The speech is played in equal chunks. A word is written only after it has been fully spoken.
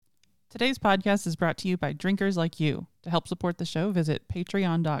Today's podcast is brought to you by drinkers like you. To help support the show, visit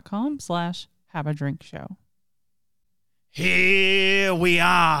patreon.com/haveadrinkshow. Here we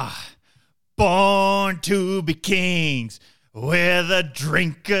are, born to be kings. We're the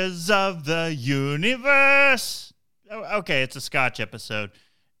drinkers of the universe. Okay, it's a Scotch episode,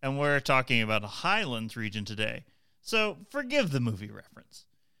 and we're talking about the Highlands region today. So forgive the movie reference.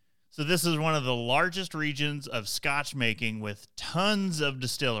 So this is one of the largest regions of Scotch making with tons of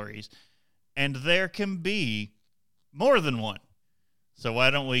distilleries, and there can be more than one. So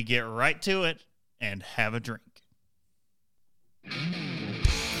why don't we get right to it and have a drink?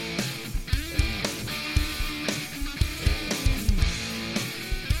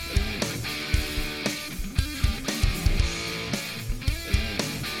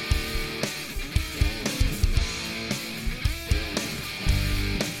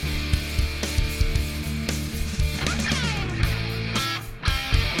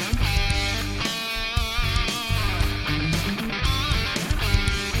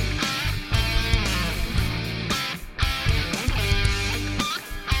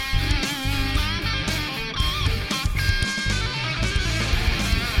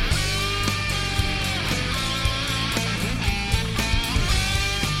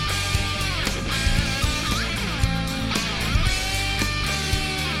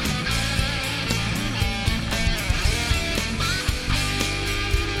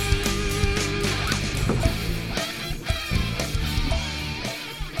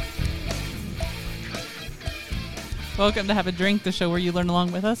 Welcome to Have a Drink, the show where you learn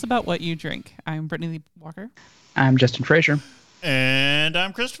along with us about what you drink. I'm Brittany Lee Walker. I'm Justin Frazier. And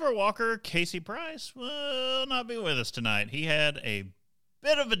I'm Christopher Walker. Casey Price will not be with us tonight. He had a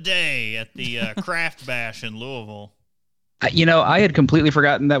bit of a day at the Craft Bash in Louisville. I had completely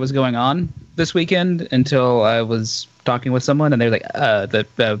forgotten that was going on this weekend until I was talking with someone, and they were like,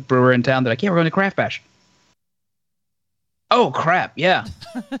 the brewer in town, they're like, yeah, we're going to Craft Bash. Oh, crap, yeah.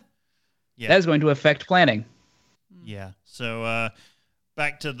 Yeah. That is going to affect planning. Yeah. So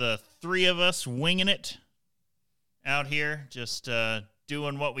back to the three of us winging it out here, just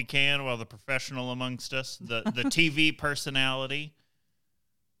doing what we can while the professional amongst us, the TV personality.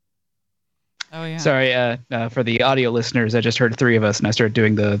 Oh, yeah. Sorry, for the audio listeners, I just heard three of us, and I started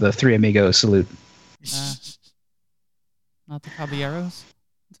doing the Three Amigos salute. Not the Caballeros?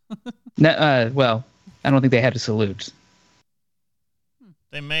 No, well, I don't think they had to salute.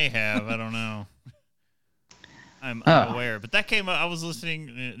 They may have. I don't know. I'm unaware, but that came up. I was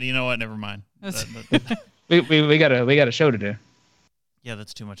listening. You know what? Never mind. We got a show to do. Yeah,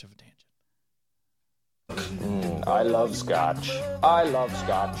 that's too much of a tangent. I love Scotch. I love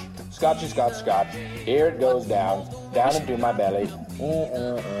Scotch. Scotchy Scotch Scotch. Here it goes down into my belly.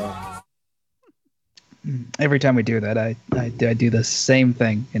 Every time we do that, I do the same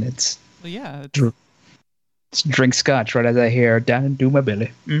thing, and it's it's drink Scotch right as I hear down into my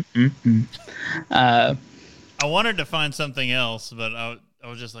belly. I wanted to find something else, but I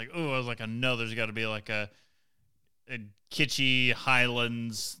was just like, oh, I know there's got to be like a kitschy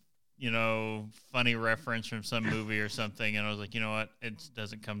Highlands, funny reference from some movie or something. And I was like, you know what? It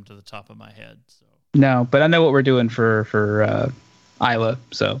doesn't come to the top of my head. So no, but I know what we're doing for Isla,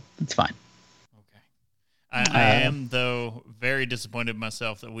 so it's fine. Okay. I am, though, very disappointed in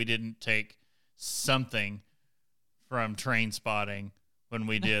myself that we didn't take something from Train Spotting when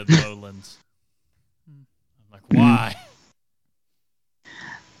we did Lowlands. Like, why?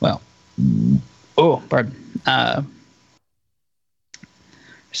 Well, pardon.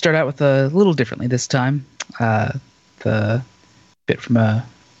 Start out with a little differently this time. The bit from a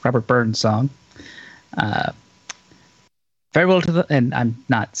Robert Burns song. Farewell to the... And I'm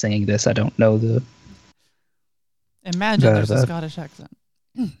not saying this. I don't know the... Imagine there's a Scottish accent.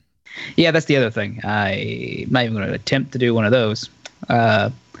 Yeah, that's the other thing. I'm not even going to attempt to do one of those.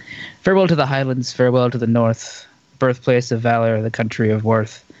 Farewell to the Highlands, farewell to the North, birthplace of valor, the country of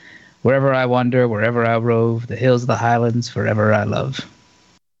worth. Wherever I wander, wherever I rove, the hills of the Highlands, forever I love.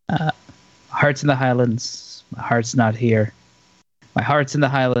 My heart's in the Highlands, my heart's not here. My heart's in the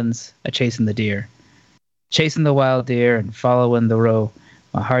Highlands, a chasing the deer. Chasing the wild deer and following the roe.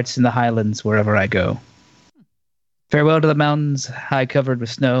 My heart's in the Highlands, wherever I go. Farewell to the mountains, high covered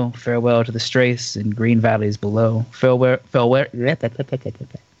with snow. Farewell to the straths and green valleys below. Farewell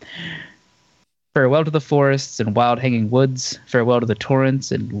to the forests and wild hanging woods. Farewell to the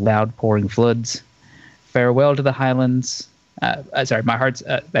torrents and loud pouring floods. Farewell to the Highlands. Sorry, my heart's.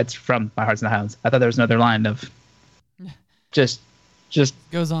 That's from My Heart's in the Highlands. I thought there was another line of just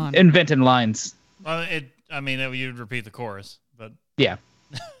goes on inventing lines. Well, you'd repeat the chorus, but yeah.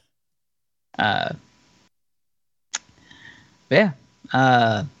 Yeah.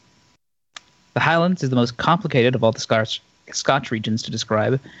 The Highlands is the most complicated of all the Scotch regions to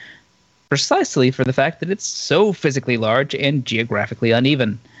describe, precisely for the fact that it's so physically large and geographically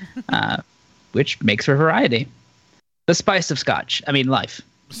uneven, which makes for variety. The spice of Scotch. I mean, life.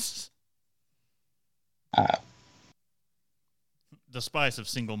 The spice of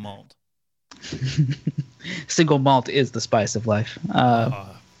single malt. Single malt is the spice of life.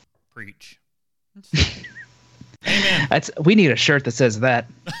 Preach. Amen. We need a shirt that says that.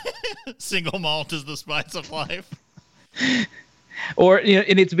 Single malt is the spice of life. Or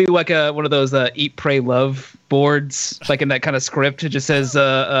it needs to be like one of those eat, pray, love boards, like in that kind of script. It just says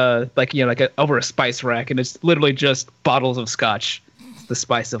over a spice rack, and it's literally just bottles of Scotch. It's the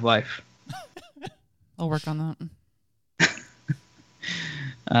spice of life. I'll work on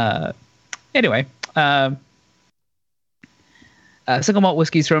that. Anyway, single malt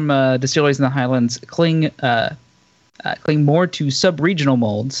whiskeys from distilleries in the Highlands cling more to sub-regional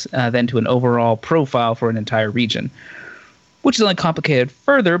molds than to an overall profile for an entire region, which is only complicated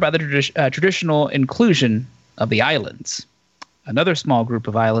further by the traditional inclusion of the islands. Another small group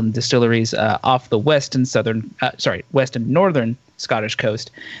of island distilleries off the west and northern Scottish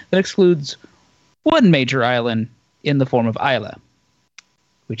coast that excludes one major island in the form of Islay,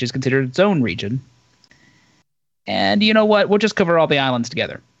 which is considered its own region. And you know what? We'll just cover all the islands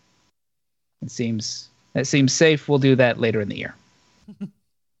together. It seems safe. We'll do that later in the year.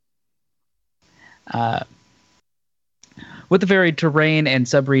 With the varied terrain and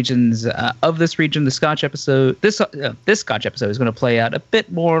subregions of this region, this Scotch episode is going to play out a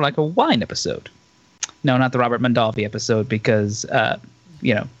bit more like a wine episode. No, not the Robert Mondavi episode, because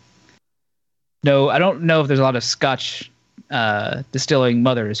no, I don't know if there's a lot of Scotch distilling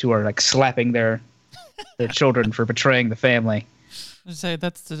mothers who are like slapping their children for betraying the family. I say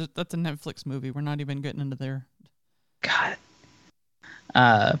that's a Netflix movie. We're not even getting into there. God.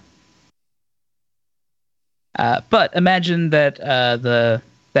 But imagine that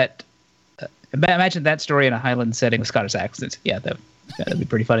imagine that story in a Highland setting with Scottish accents. Yeah, that'd be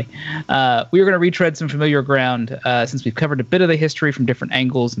pretty funny. We are going to retread some familiar ground since we've covered a bit of the history from different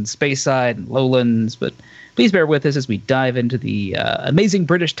angles and Speyside and Lowlands. But please bear with us as we dive into the amazing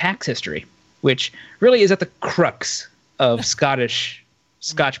British tax history, which really is at the crux of Scotch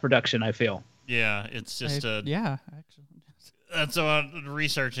production, I feel. Yeah, it's just actually. That's so I was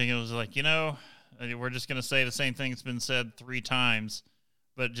researching. It was like, we're just going to say the same thing that's been said 3 times,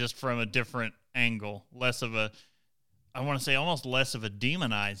 but just from a different angle. I want to say almost less of a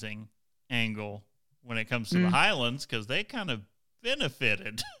demonizing angle when it comes to the Highlands, because they kind of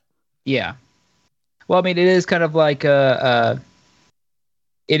benefited. Yeah. Well, I mean, it is kind of like it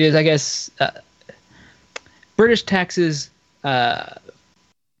is, I guess, British taxes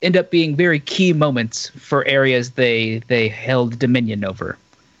end up being very key moments for areas they held dominion over.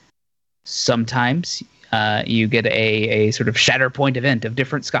 Sometimes you get a sort of Shatterpoint event of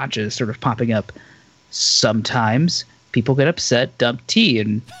different scotches sort of popping up. Sometimes people get upset, dump tea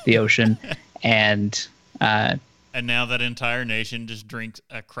in the ocean, and now that entire nation just drinks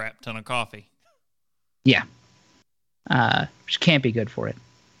a crap ton of coffee. Yeah. Which can't be good for it.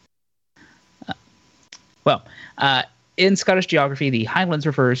 In Scottish geography, the Highlands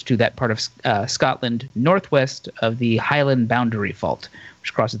refers to that part of Scotland northwest of the Highland Boundary Fault,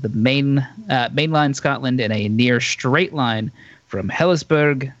 which crosses the mainland Scotland in a near straight line from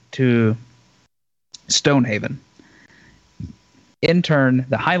Hellisburgh to Stonehaven. In turn,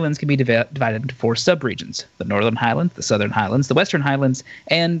 the Highlands can be divided into 4 subregions: the Northern Highlands, the Southern Highlands, the Western Highlands,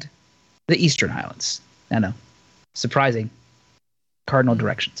 and the Eastern Highlands. I know. Surprising. Cardinal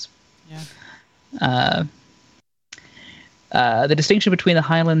directions. Yeah. The distinction between the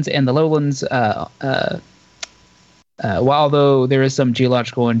Highlands and the Lowlands, although there is some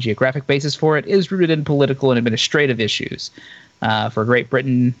geological and geographic basis for it, is rooted in political and administrative issues. For Great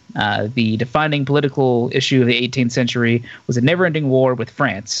Britain, the defining political issue of the 18th century was a never-ending war with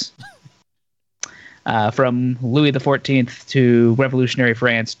France. From Louis XIV to revolutionary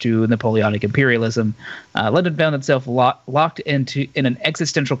France to Napoleonic imperialism, London found itself locked in an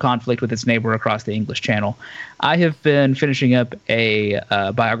existential conflict with its neighbor across the English Channel. I have been finishing up a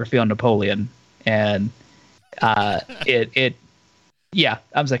biography on Napoleon, and I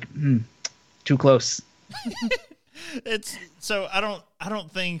was like, too close. It's so I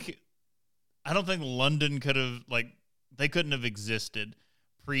don't think London could have, they couldn't have existed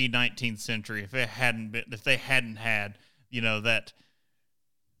pre-19th century if they hadn't had that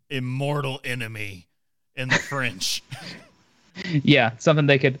immortal enemy in the French. Yeah, something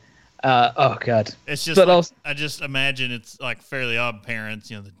they could. Oh God! It's just I just imagine it's like Fairly Odd Parents,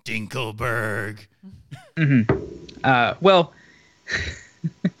 the Dinkelberg. Mm-hmm. Well,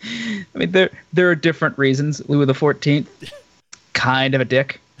 I mean, there are different reasons. Louis XIV, kind of a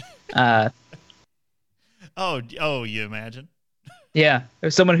dick. Oh, you imagine? Yeah,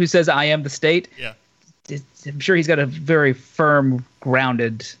 there's someone who says, "I am the state." Yeah. I'm sure he's got a very firm,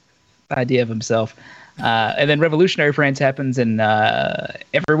 grounded idea of himself. And then revolutionary France happens, and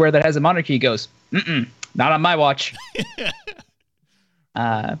everywhere that has a monarchy goes, not on my watch.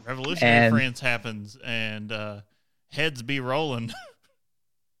 Revolutionary France happens, and heads be rolling.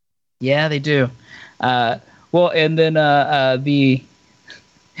 Yeah, they do. Well, and then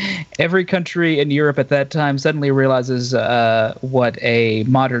every country in Europe at that time suddenly realizes what a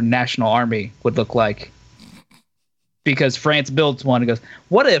modern national army would look like, because France builds one and goes,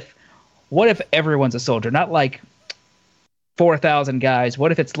 what if everyone's a soldier? Not like 4,000 guys.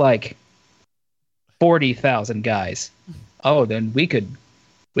 What if it's like 40,000 guys? Oh, then we could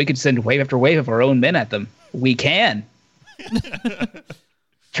send wave after wave of our own men at them. We can.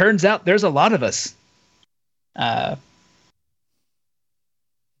 Turns out there's a lot of us.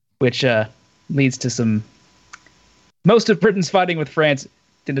 Which leads to some... Most of Britain's fighting with France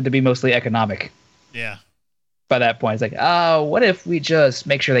tended to be mostly economic. Yeah. By that point, it's like, oh, what if we just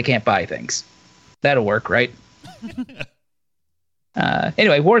make sure they can't buy things? That'll work, right?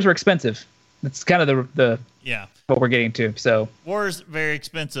 Anyway, wars were expensive. That's kind of the what we're getting to. So wars very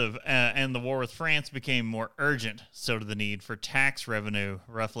expensive, and the war with France became more urgent. So did the need for tax revenue.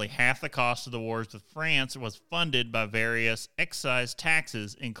 Roughly half the cost of the wars with France was funded by various excise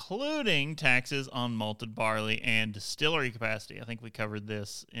taxes, including taxes on malted barley and distillery capacity. I think we covered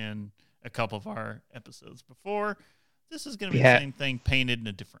this in a couple of our episodes before. This is going to be the same thing painted in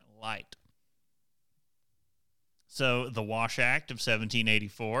a different light. So the Wash Act of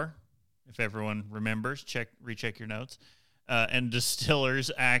 1784, if everyone remembers, recheck your notes, and Distillers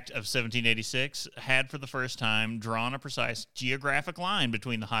Act of 1786 had for the first time drawn a precise geographic line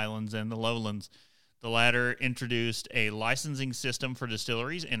between the Highlands and the Lowlands. The latter introduced a licensing system for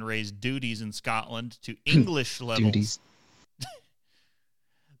distilleries and raised duties in Scotland to English levels. Duties.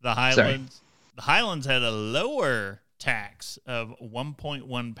 The Highlands had a lower tax of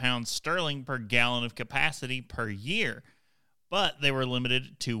 1.1 pounds sterling per gallon of capacity per year, but they were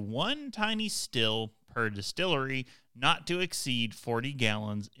limited to one tiny still per distillery, not to exceed 40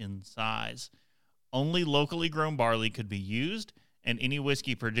 gallons in size. Only locally grown barley could be used, and any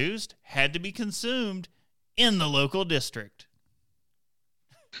whiskey produced had to be consumed in the local district.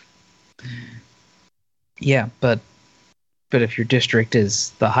 Yeah, but if your district is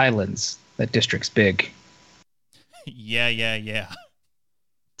the Highlands, that district's big. Yeah.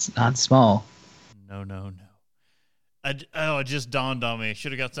 It's not small. No. It just dawned on me. I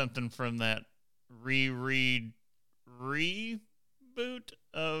should have got something from that reboot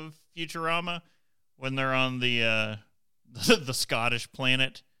of Futurama when they're on the the Scottish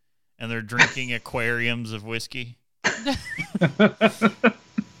planet and they're drinking aquariums of whiskey.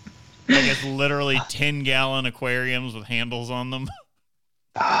 Like it's literally 10-gallon aquariums with handles on them.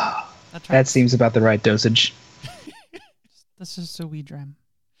 That seems about the right dosage. That's just a wee dram.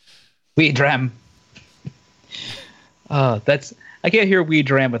 Wee dram. I can't hear wee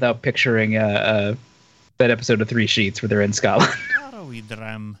dram without picturing that episode of Three Sheets where they're in Scotland. Not a wee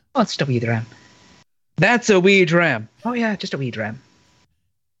dram. Oh, it's just a wee dram. That's a wee dram. Oh yeah, just a wee dram.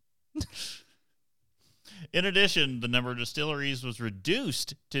 In addition, the number of distilleries was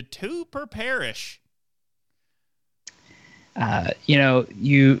reduced to 2 per parish. They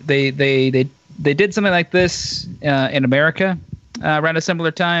did something like this in America around a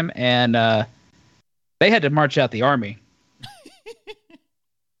similar time, and they had to march out the army.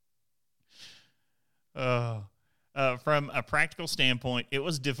 From a practical standpoint, it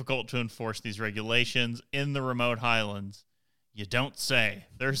was difficult to enforce these regulations in the remote Highlands. You don't say.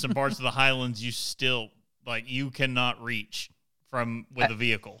 There are some parts of the Highlands you cannot reach with a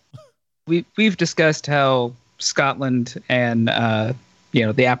vehicle. We've discussed how Scotland and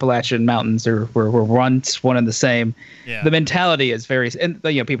the Appalachian Mountains were once one and the same. Yeah. The mentality is very, and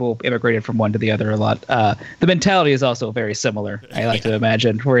people immigrated from one to the other a lot. The mentality is also very similar. I like to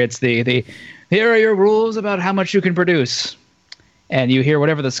imagine, where it's the here are your rules about how much you can produce, and you hear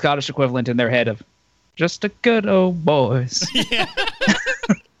whatever the Scottish equivalent in their head of just a good old boys. Yeah.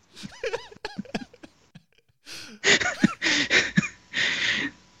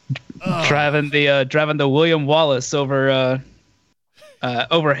 Driving the William Wallace over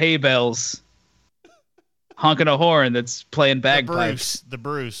hay bales, honking a horn that's playing bagpipes. The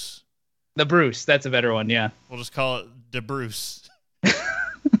Bruce. That's a better one. Yeah, we'll just call it the Bruce.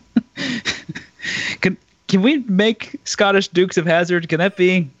 Can we make Scottish Dukes of Hazzard? Can that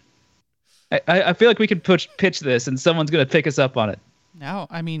be? I feel like we could pitch this, and someone's gonna pick us up on it. No,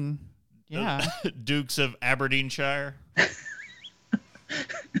 I mean, Yeah. Dukes of Aberdeenshire.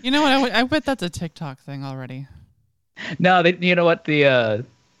 You know what? I bet that's a TikTok thing already. No, you know what?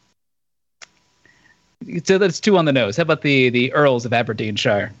 So that's two on the nose. How about the Earls of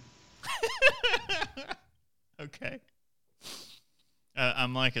Aberdeenshire? Okay.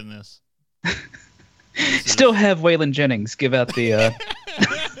 I'm liking this. Still have Waylon Jennings give out the.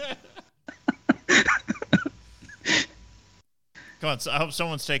 Come on, so I hope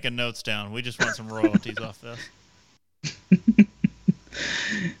someone's taking notes down. We just want some royalties off this.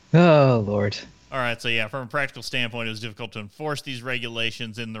 Oh, Lord. All right, so yeah, from a practical standpoint, it was difficult to enforce these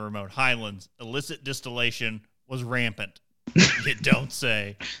regulations in the remote highlands. Illicit distillation was rampant. You don't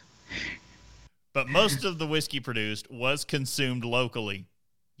say. But most of the whiskey produced was consumed locally.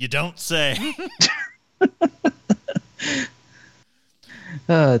 You don't say.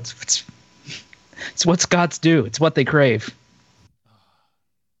 It's what Scots do. It's what they crave.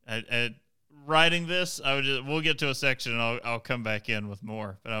 Writing this, we'll get to a section and I'll come back in with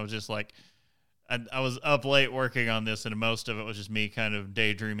more. But I was just like, I was up late working on this, and most of it was just me kind of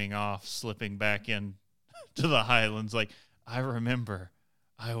daydreaming off, slipping back in to the Highlands. Like, I remember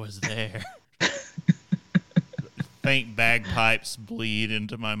I was there. Faint bagpipes bleed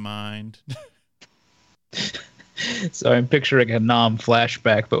into my mind. So I'm picturing a Nam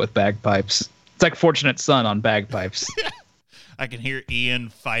flashback, but with bagpipes. It's like Fortunate Son on bagpipes. I can hear Ian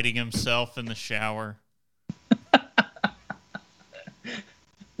fighting himself in the shower.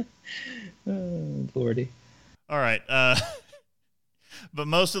 Oh, Lordy. All right. But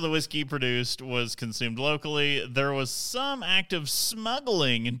most of the whiskey produced was consumed locally. There was some active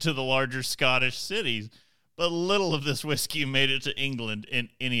smuggling into the larger Scottish cities, but little of this whiskey made it to England in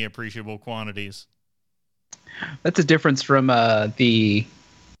any appreciable quantities. That's a difference from the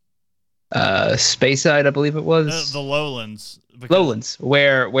Speyside, I believe it was. The Lowlands. Lowlands,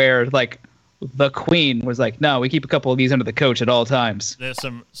 where like the Queen was like, no, we keep a couple of these under the coach at all times. There's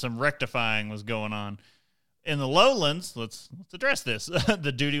some rectifying was going on. In the Lowlands, let's address this.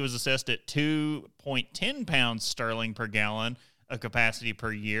 The duty was assessed at 2.10 pounds sterling per gallon of capacity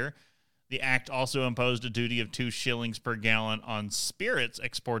per year. The act also imposed a duty of 2 shillings per gallon on spirits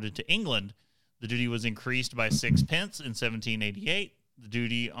exported to England. The duty was increased by 6 pence in 1788. The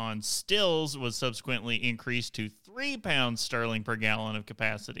duty on stills was subsequently increased to 3 pounds sterling per gallon of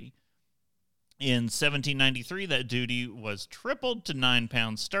capacity. In 1793, that duty was tripled to 9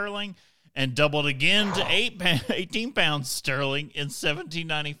 pounds sterling and doubled again to 18 pounds sterling in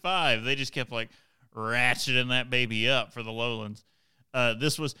 1795. They just kept like ratcheting that baby up for the Lowlands.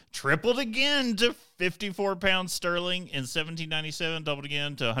 This was tripled again to 54 pounds sterling in 1797, doubled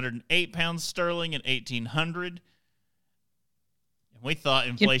again to 108 pounds sterling in 1800. And we thought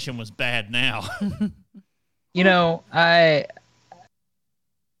inflation was bad now. You know, I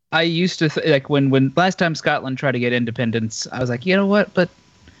used to like when last time Scotland tried to get independence, I was like, you know what? But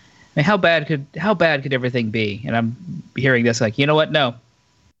I mean, how bad could everything be? And I'm hearing this like, you know what? No.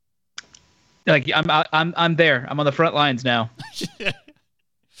 Like I'm there. I'm on the front lines now.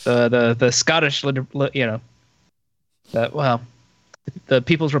 The Scottish, you know, the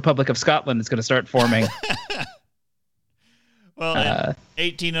People's Republic of Scotland is going to start forming. Well, in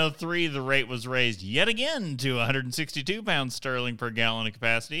 1803, the rate was raised yet again to 162 pounds sterling per gallon of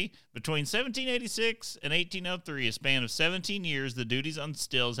capacity. Between 1786 and 1803, a span of 17 years, the duties on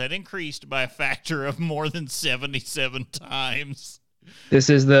stills had increased by a factor of more than 77 times. This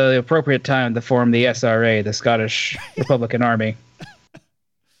is the appropriate time to form the SRA, the Scottish Republican Army.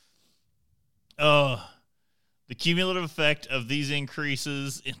 Oh, the cumulative effect of these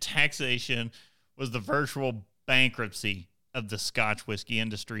increases in taxation was the virtual bankruptcy of the Scotch whiskey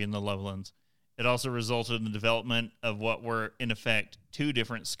industry in the Lowlands. It also resulted in the development of what were, in effect, 2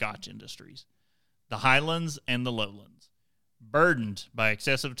 different Scotch industries, the Highlands and the Lowlands. Burdened by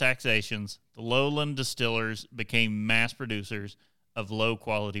excessive taxations, the Lowland distillers became mass producers of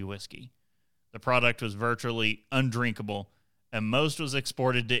low-quality whiskey. The product was virtually undrinkable, and most was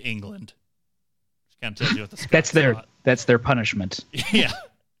exported to England. Which kind of tells you what the Scots thought. That's their punishment. Yeah.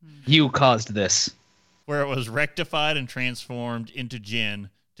 You caused this. Where it was rectified and transformed into gin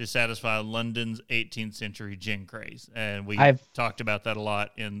to satisfy London's 18th century gin craze. And I've talked about that a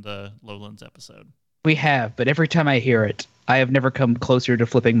lot in the Lowlands episode. We have, but every time I hear it, I have never come closer to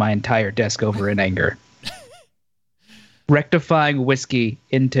flipping my entire desk over in anger. Rectifying whiskey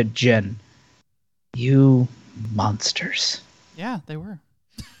into gin. You monsters. Yeah, they were.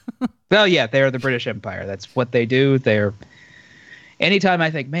 Well, yeah, they're the British Empire. That's what they do. Anytime I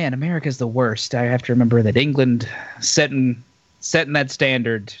think, man, America's the worst, I have to remember that England setting that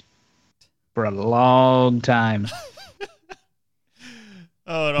standard for a long time.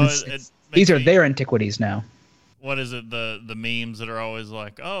 Oh, it always, it These makes are me- their antiquities now. What is it? The memes that are always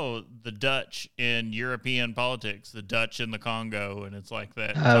like, oh, the Dutch in European politics, the Dutch in the Congo, and it's like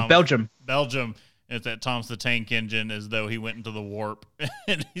that. Belgium. Belgium. And it's that Thomas the Tank Engine, as though he went into the warp,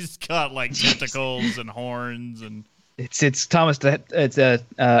 and he's got like tentacles and horns and. It's Thomas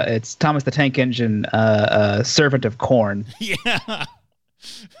it's Thomas the Tank Engine, servant of corn. Yeah.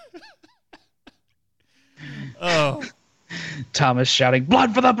 Oh. Thomas shouting,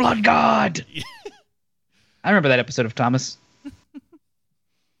 "Blood for the blood god!" I remember that episode of Thomas.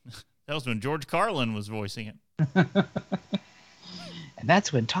 That was when George Carlin was voicing it. And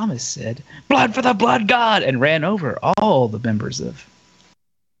that's when Thomas said, "Blood for the blood god!" and ran over all the members of.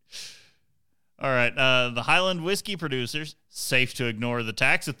 All right. The Highland whiskey producers, safe to ignore the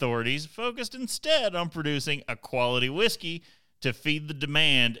tax authorities, focused instead on producing a quality whiskey to feed the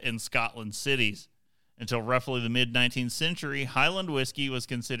demand in Scotland's cities. Until roughly the mid-19th century, Highland whiskey was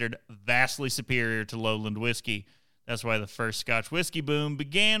considered vastly superior to Lowland whiskey. That's why the first Scotch whiskey boom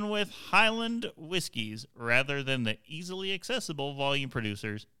began with Highland whiskeys rather than the easily accessible volume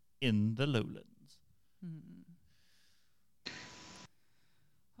producers in the Lowlands.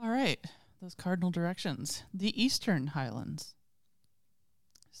 All right. Those cardinal directions. The Eastern Highlands.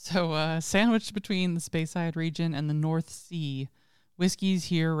 So, sandwiched between the Speyside region and the North Sea, whiskeys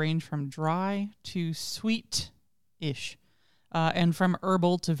here range from dry to sweet-ish, and from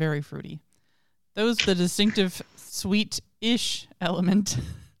herbal to very fruity. The distinctive sweet-ish element,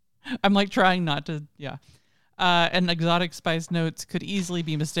 I'm like trying not to, and exotic spice notes could easily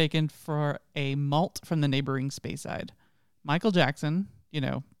be mistaken for a malt from the neighboring Speyside. Michael Jackson,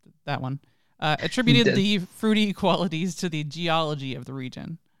 that one, attributed the fruity qualities to the geology of the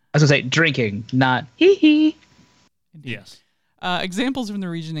region. I was going to say drinking, not hee-hee. Indeed. Yes. Examples from the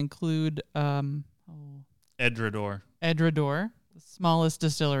region include Edredor. Edredor, the smallest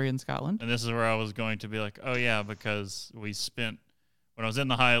distillery in Scotland. And this is where I was going to be like, oh, yeah, because when I was in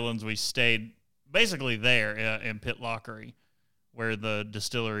the Highlands, we stayed basically there in Pitlockery, where the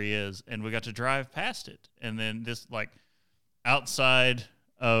distillery is, and we got to drive past it. And then this, like, outside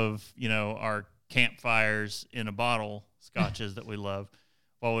of, our campfires in a bottle scotches that we love,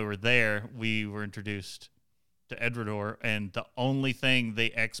 while we were there, we were introduced to Edredor, and the only thing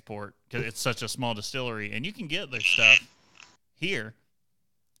they export, because it's such a small distillery, and you can get their stuff here,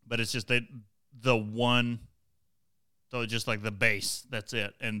 but it's just just like the base, that's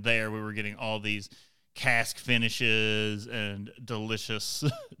it. And there we were getting all these cask finishes and delicious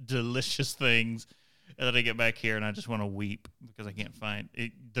things. And then I get back here and I just want to weep because I can't find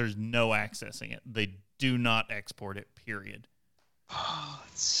it. There's no accessing it. They do not export it, period.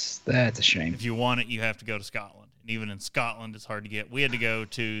 That's a shame. If you want it, you have to go to Scotland. And even in Scotland, it's hard to get. We had to go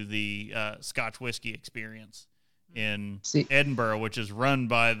to the Scotch Whisky Experience in Edinburgh, which is run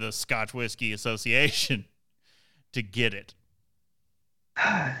by the Scotch Whisky Association, to get it.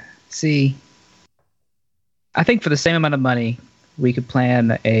 See, I think for the same amount of money, we could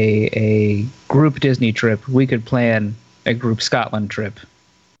plan a group Disney trip. We could plan a group Scotland trip.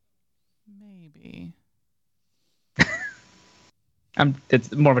 Maybe.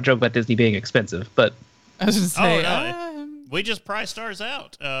 It's more of a joke about Disney being expensive, but I was going to say, no, we just priced ours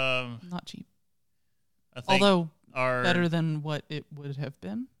out. not cheap. I think Although better than what it would have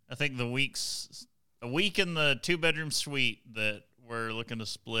been. I think a week in the 2-bedroom suite that we're looking to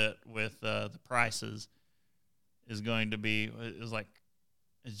split with the prices is going to be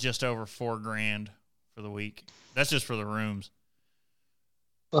it's just over $4,000 for the week. That's just for the rooms.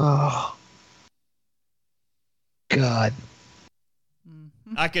 oh God.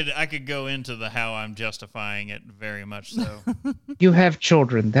 Mm-hmm. I could go into the how I'm justifying it very much so. You have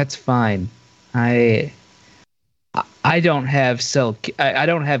children. That's fine. I don't have I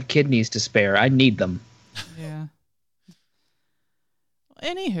don't have kidneys to spare. I need them. Yeah.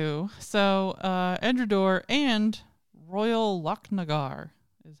 Anywho, so Edredor and Royal Lochnagar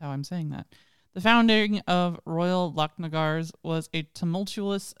is how I'm saying that. The founding of Royal Lochnagars was a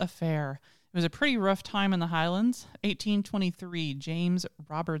tumultuous affair. It was a pretty rough time in the Highlands. 1823, James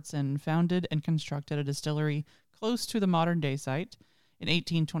Robertson founded and constructed a distillery close to the modern-day site. In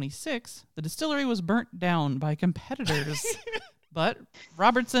 1826, the distillery was burnt down by competitors, but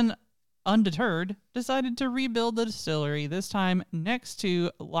Robertson, undeterred, decided to rebuild the distillery, this time next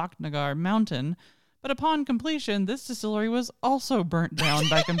to Lochnagar Mountain. But upon completion, this distillery was also burnt down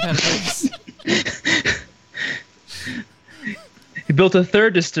by competitors. He built a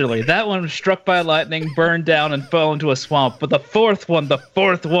third distillery. That one was struck by lightning, burned down, and fell into a swamp. But the fourth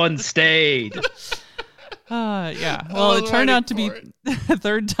one stayed. Yeah. Well, it turned out to be the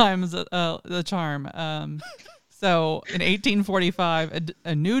third time's the charm. So in 1845,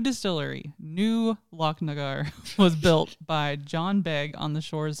 a new distillery, New Lochnagar, was built by John Begg on the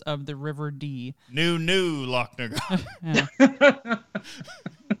shores of the River Dee. New Lochnagar. Yeah.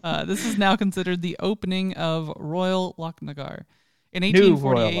 This is now considered the opening of Royal Lochnagar. In New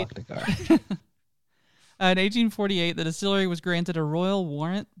Royal 1848, Lochnagar. in 1848, the distillery was granted a royal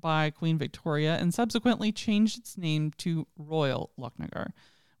warrant by Queen Victoria and subsequently changed its name to Royal Lochnagar.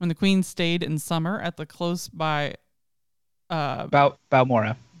 When the Queen stayed in summer at the close by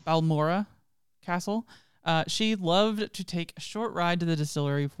Balmora. Balmora Castle, she loved to take a short ride to the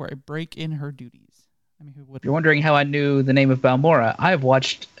distillery for a break in her duties. I mean, who would? You're wondering how I knew the name of Balmora. I've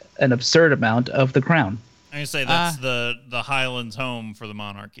watched an absurd amount of The Crown. I can say that's the Highlands home for the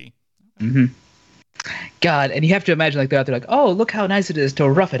monarchy. Mm-hmm. God, and you have to imagine like they're out there like, oh, look how nice it is to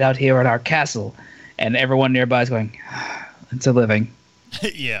rough it out here at our castle. And everyone nearby is going, it's a living.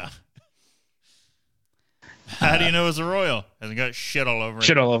 Yeah. How do you know it's a royal? Hasn't got shit all over it.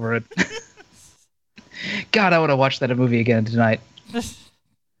 Shit all over it. God, I want to watch that movie again tonight. All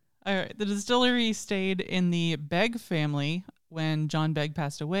right. The distillery stayed in the Begg family when John Begg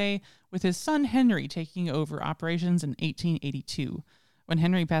passed away, with his son Henry taking over operations in 1882. When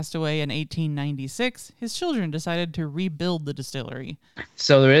Henry passed away in 1896, his children decided to rebuild the distillery.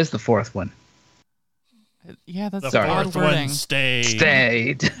 So there is the fourth one. Yeah, that's The odd fourth wording. one stayed.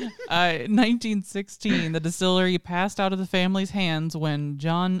 Stayed. In 1916, the distillery passed out of the family's hands when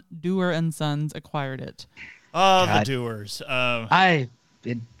John Dewar and Sons acquired it. Oh, God. the doers. I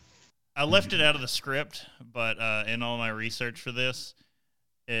left it out of the script, but in all my research for this,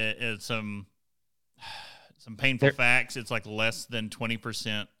 it's some painful facts. It's like less than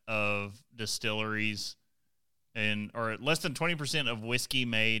 20% of distilleries or less than 20% of whiskey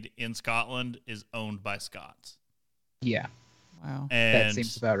made in Scotland is owned by Scots. Yeah. Wow. And That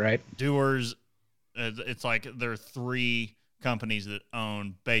seems about right. Dewar's, it's like there are 3 companies that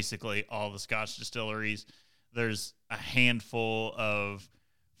own basically all the Scotch distilleries. There's a handful of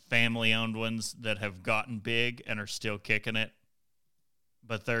family-owned ones that have gotten big and are still kicking it,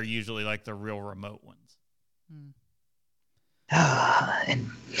 but they're usually like the real remote ones.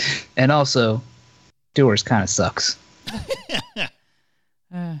 And also, Dewar's kind of sucks.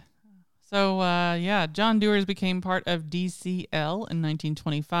 John Dewar's became part of DCL in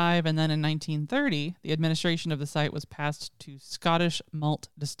 1925, and then in 1930, the administration of the site was passed to Scottish Malt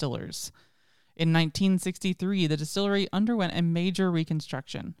Distillers. In 1963, the distillery underwent a major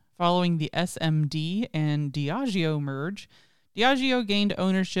reconstruction. Following the SMD and Diageo merge, Diageo gained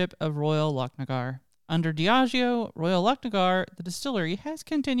ownership of Royal Lochnagar. Under Diageo, Royal Lochnagar, the distillery has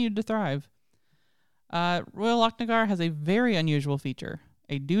continued to thrive. Royal Lochnagar has a very unusual feature,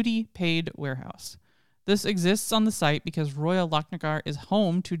 a duty-paid warehouse. This exists on the site because Royal Lochnagar is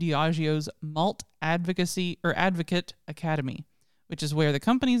home to Diageo's Malt Advocate Academy, which is where the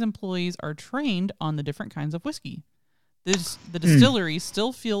company's employees are trained on the different kinds of whiskey. The distillery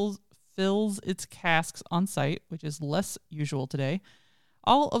still fills its casks on site, which is less usual today.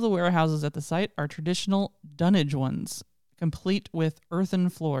 All of the warehouses at the site are traditional dunnage ones, complete with earthen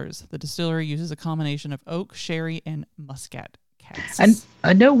floors. The distillery uses a combination of oak, sherry, and muscat casks. And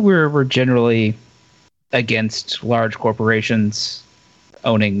I know we're generally against large corporations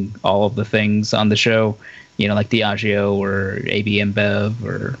owning all of the things on the show, like Diageo or AB InBev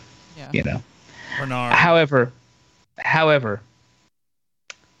or, Bernard. However,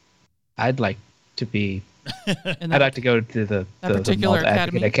 I'd like to be. I'd like to go to the particular Malt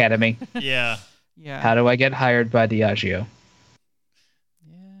Advocate Academy. Yeah. Yeah. How do I get hired by Diageo?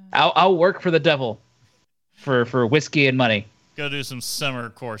 Yeah. I'll work for the devil for whiskey and money. Go do some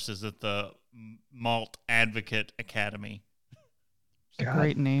summer courses at the Malt Advocate Academy. It's a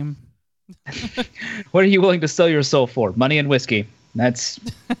great name. What are you willing to sell your soul for? Money and whiskey. That's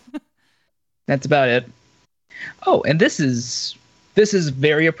about it. Oh, and this is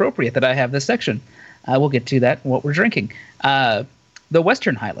very appropriate that I have this section. We'll get to that, what we're drinking. The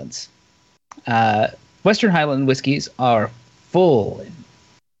Western Highlands. Western Highland whiskeys are full and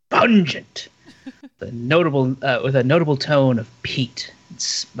pungent, with a notable tone of peat and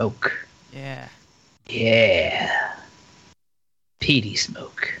smoke. Yeah. Yeah. Peaty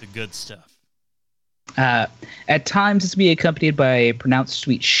smoke. The good stuff. At times, this will be accompanied by pronounced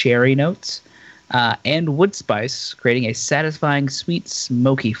sweet sherry notes and wood spice, creating a satisfying, sweet,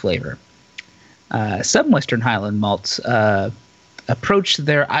 smoky flavor. Some Western Highland malts approach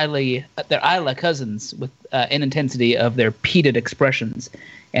their Islay cousins with an intensity of their peated expressions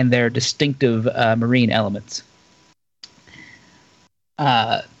and their distinctive marine elements.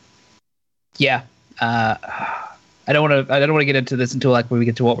 I don't want to get into this until when we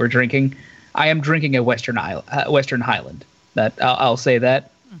get to what we're drinking. I am drinking a Western Highland. That I'll say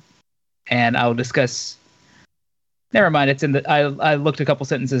that, and I'll discuss. Never mind. It's in the. I looked a couple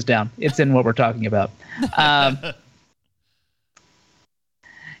sentences down. It's in what we're talking about.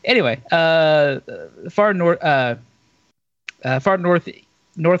 Anyway, far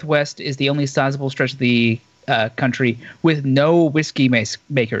northwest is the only sizable stretch of the country with no whiskey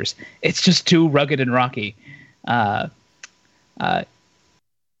makers. It's just too rugged and rocky. I'm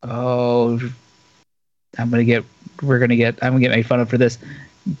gonna get made fun of for this.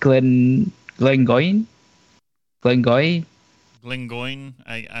 Glengoyne. I'm Glengoyne.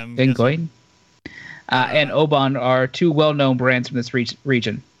 And Oban are two well-known brands from this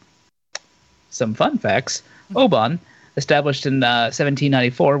region. Some fun facts. Oban, established in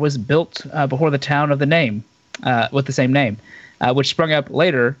 1794, was built before the town of the name, with the same name, which sprung up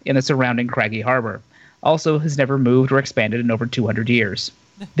later in the surrounding craggy harbor. Also has never moved or expanded in over 200 years.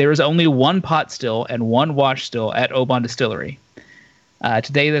 There is only one pot still and one wash still at Oban Distillery.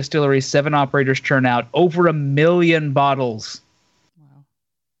 Today, the distillery's 7 operators churn out over 1 million bottles. Wow,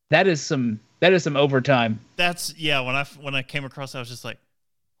 that is some overtime. That's when I came across, I was just like,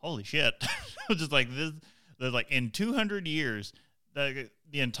 holy shit! I was just like this. Like in 200 years, the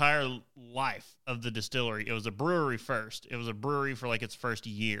entire life of the distillery. It was a brewery first. It was a brewery for like its first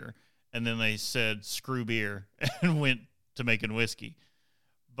year, and then they said screw beer and went to making whiskey.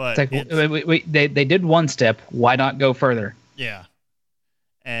 But they did one step. Why not go further? Yeah,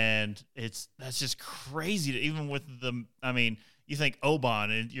 and that's just crazy. Even with you think Oban,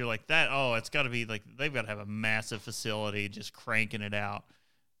 and you're like that. Oh, it's got to be like they've got to have a massive facility just cranking it out.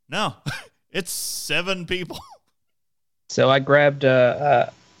 No, it's 7 people. So I grabbed.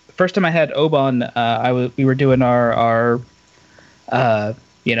 First time I had Oban, we were doing our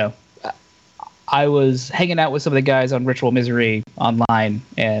I was hanging out with some of the guys on Ritual Misery online,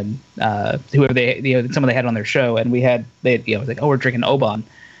 and whoever someone they had on their show, and was like, oh, we're drinking Oban,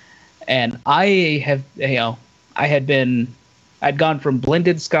 and I'd gone from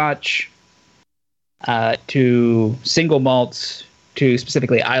blended Scotch to single malts to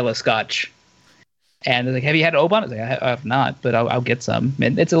specifically Islay Scotch, and they're like, have you had Oban? I was like, I have not, but I'll get some.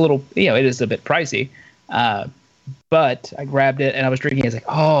 And it's a little, it is a bit pricey. But I grabbed it and I was drinking it. I was like,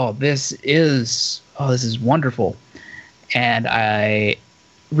 oh, this is wonderful. And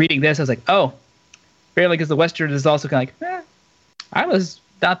reading this, I was like, oh, apparently because the Western is also kind of like, Isla's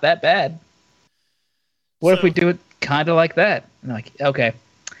not that bad. What if we do it kind of like that? And I'm like, okay.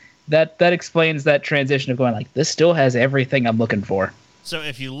 That explains that transition of going like, this still has everything I'm looking for. So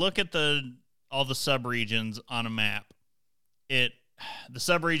if you look at all the subregions on a map, the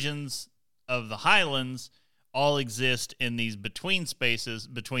subregions of the Highlands all exist in these between spaces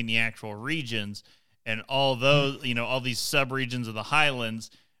between the actual regions, and all those, all these subregions of the Highlands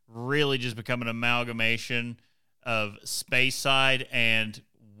really just become an amalgamation of Speyside and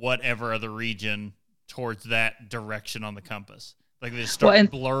whatever other region towards that direction on the compass. Like they start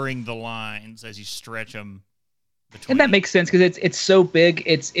blurring the lines as you stretch them between. And that makes sense because it's so big.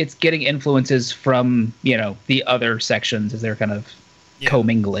 It's getting influences from the other sections as they're kind of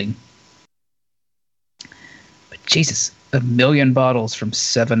commingling. But Jesus, 1 million bottles from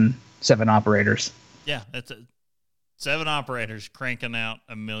seven operators. Yeah, that's 7 operators cranking out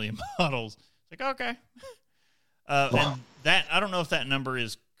 1 million bottles. It's like, okay. And that, I don't know if that number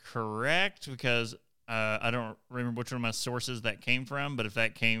is correct because I don't remember which one of my sources that came from, but if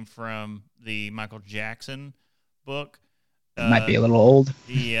that came from the Michael Jackson book. It might be a little old.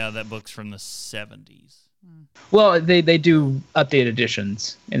 Yeah, that book's from the 70s. Well, they do update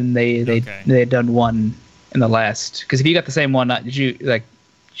editions, and they had done one in the last. Because if you got the same one, did you get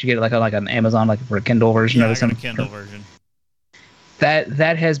it like on Amazon, like for a Kindle version? Yeah, or I something? got a Kindle version.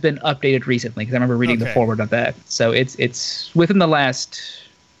 That has been updated recently because I remember reading the forward of that. So it's within the last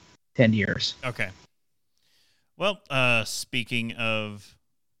 10 years. Okay. Well, speaking of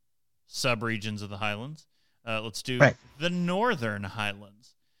subregions of the Highlands, let's do the Northern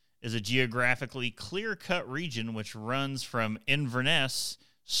Highlands. Is a geographically clear-cut region which runs from Inverness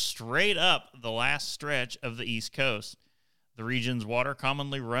straight up the last stretch of the East Coast. The region's water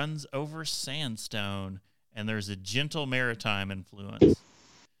commonly runs over sandstone, and there's a gentle maritime influence.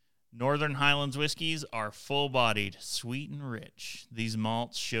 Northern Highlands whiskeys are full-bodied, sweet and rich. These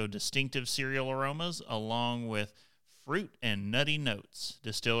malts show distinctive cereal aromas along with fruit and nutty notes.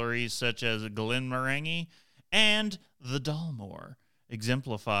 Distilleries such as Glenmorangie and the Dalmore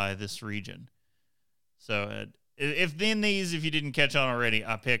exemplify this region. So if you didn't catch on already,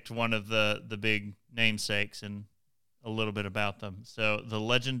 I picked one of the big namesakes and a little bit about them. So the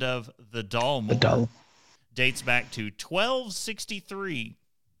legend of the Dalmore dates back to 1263.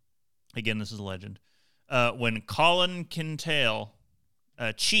 again, this is a legend, when Colin Kintail,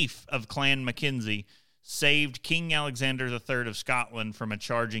 chief of Clan Mackenzie, saved King Alexander III of Scotland from a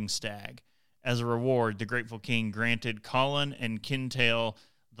charging stag. As a reward, the grateful king granted Colin and Kintail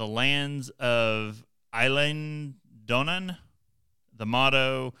the lands of Eilean Donan, the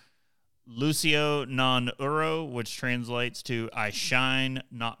motto Lucio non uro, which translates to I shine,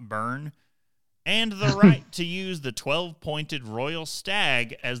 not burn, and the right to use the 12-pointed royal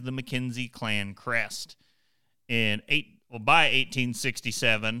stag as the Mackenzie clan crest. By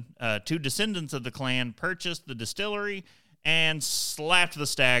 1867, two descendants of the clan purchased the distillery and slapped the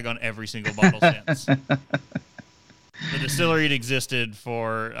stag on every single bottle since. The distillery had existed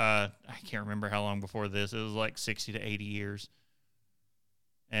for, I can't remember how long before this. It was like 60 to 80 years.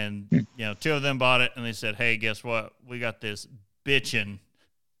 And, two of them bought it, and they said, hey, guess what? We got this bitchin'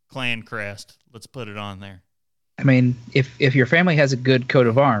 clan crest. Let's put it on there. I mean, if your family has a good coat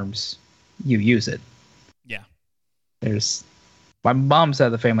of arms, you use it. Yeah. There's my mom's side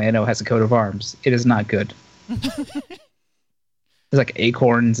of the family I know has a coat of arms. It is not good. There's like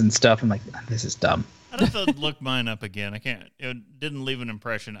acorns and stuff. I'm like, this is dumb. I'd have to look mine up again. I can't. It didn't leave an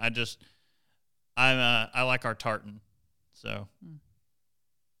impression. I like our tartan. So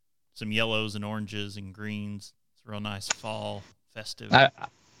some yellows and oranges and greens. It's real nice fall festive.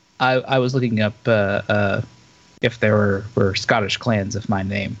 I was looking up if there were Scottish clans of my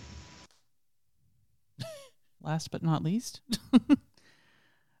name. Last but not least,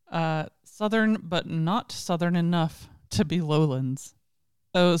 southern but not southern enough to be lowlands.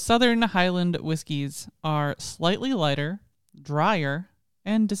 So southern Highland whiskeys are slightly lighter, drier,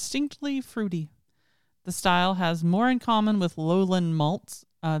 and distinctly fruity. The style has more in common with lowland malts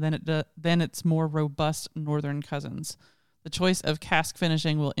than its more robust northern cousins. The choice of cask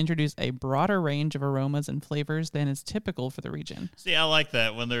finishing will introduce a broader range of aromas and flavors than is typical for the region. See, I like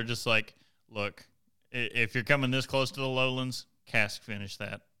that when they're just like, look, if you're coming this close to the lowlands, cask finish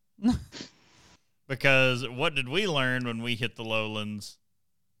that. Because what did we learn when we hit the lowlands?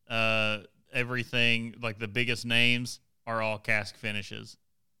 Everything, like the biggest names, are all cask finishes.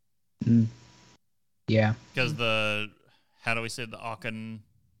 Yeah. Because how do we say the Auchen?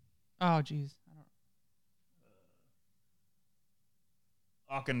 Oh, geez.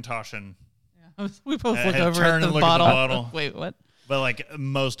 Auchentoshen. Yeah. We both look Have over turn at and the look at the bottle. bottle. Wait, what? But like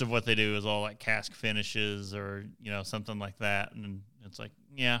most of what they do is all like cask finishes or something like that, and it's like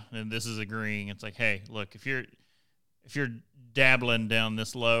and this is agreeing. It's like, hey, look, if you're dabbling down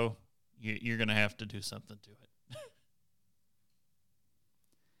this low, you're gonna have to do something to it.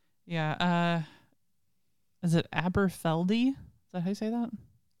 Yeah. Is it Aberfeldy? Is that how you say that?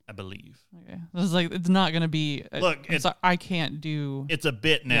 I believe. Okay. It's not going to be. Look, I can't do. It's a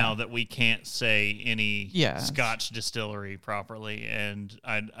bit now that we can't say any Scotch distillery properly, and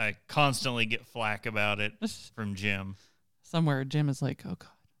I constantly get flack about it from Jim. Somewhere, Jim is like, "Oh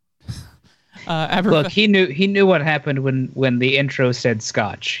God." Look, he knew what happened when the intro said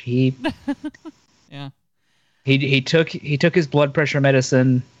Scotch. He yeah. He took his blood pressure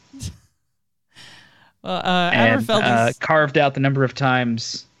medicine. And carved out the number of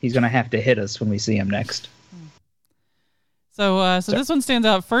times he's going to have to hit us when we see him next. So this one stands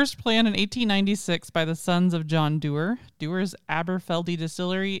out. First planned in 1896 by the sons of John Dewar. Dewar's Aberfeldy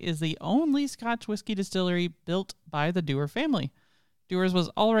Distillery is the only Scotch whiskey distillery built by the Dewar family. Dewar's was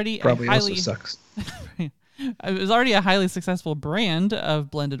already also sucks. It was already a highly successful brand of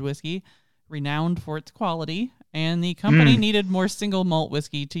blended whiskey, renowned for its quality, and the company needed more single malt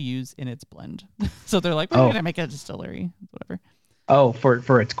whiskey to use in its blend. So they're like, we're going to make a distillery, whatever. Oh,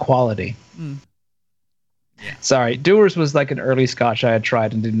 for its quality. Yeah. Sorry, Dewar's was like an early Scotch I had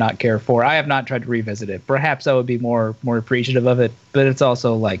tried and did not care for. I have not tried to revisit it. Perhaps I would be more appreciative of it, but it's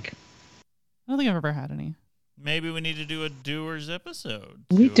also like... I don't think I've ever had any. Maybe we need to do a Dewar's episode.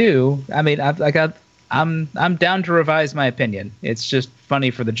 We do. I mean, I'm down to revise my opinion. It's just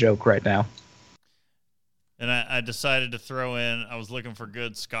funny for the joke right now. And I decided to throw in, I was looking for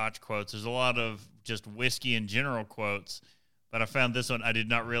good Scotch quotes. There's a lot of just whiskey in general quotes, but I found this one. I did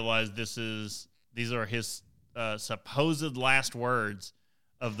not realize these are his supposed last words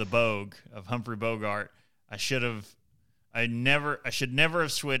of the Bogue, of Humphrey Bogart. I should never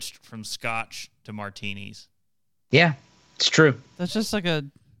have switched from Scotch to martinis. Yeah, it's true. That's just like a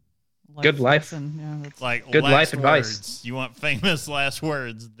good life. lesson. Yeah, that's Like good last life words. advice. You want famous last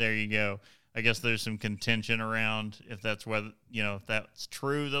words? There you go. I guess there's some contention around if that's if that's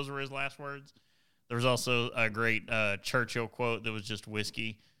true. Those were his last words. There was also a great Churchill quote that was just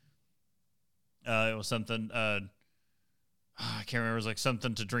whiskey. It was something. I can't remember. It was like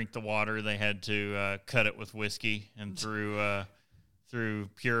something to drink the water. They had to cut it with whiskey, and through through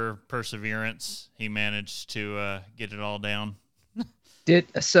pure perseverance, he managed to get it all down.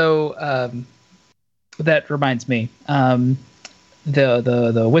 That reminds me.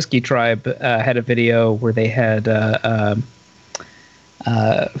 The Whiskey Tribe had a video where they had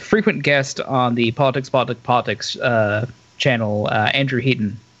frequent guest on the Politics channel, Andrew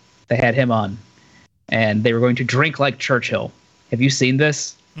Heaton. They had him on, and they were going to drink like Churchill. Have you seen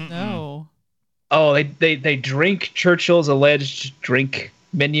this? No. Oh, they drink Churchill's alleged drink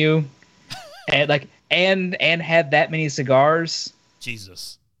menu, and had that many cigars.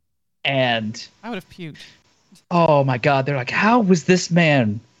 Jesus. And I would have puked. oh my God, they're like, how was this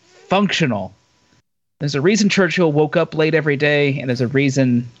man functional? There's a reason Churchill woke up late every day, and there's a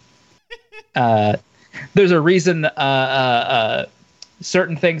reason.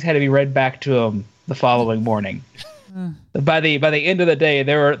 Certain things had to be read back to him the following morning. By the end of the day,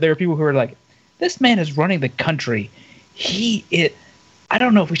 there were people who were like, "This man is running the country. I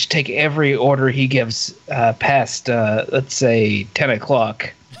don't know if we should take every order he gives past, let's say, 10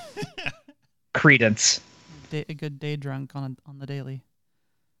 o'clock. Credence." A good day drunk on the daily.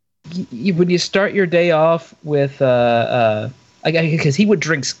 When you start your day off with, because he would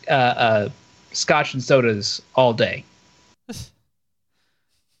drink scotch and sodas all day.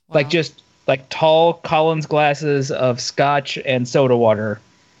 Wow. Like tall Collins glasses of scotch and soda water,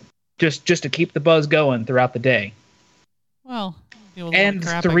 just to keep the buzz going throughout the day. Well, deal with a lot of And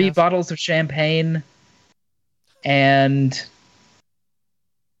crap, I 3 guess. bottles of champagne. And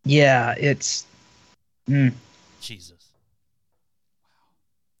yeah, it's Jesus.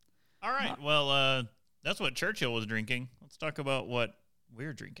 Wow. All right. Well, that's what Churchill was drinking. Let's talk about what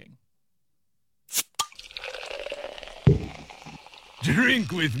we're drinking.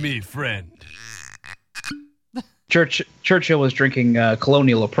 Drink with me, friend. Churchill was drinking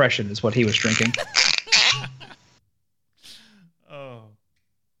colonial oppression, is what he was drinking. Oh.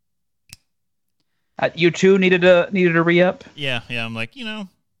 You two needed a re-up. Yeah. I'm like, we're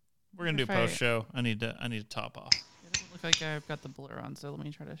gonna do If I- post show. I need to top off. It doesn't look like I've got the blur on, so let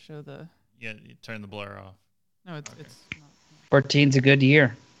me try to show the. Yeah, you turn the blur off. No, it's Okay. it's not. 14's a good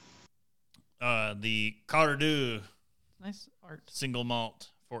year. The Cardu Nice art. single malt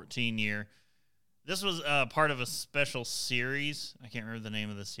 14 year. This was part of a special series. I can't remember the name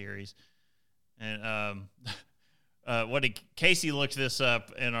of the series. And Casey looked this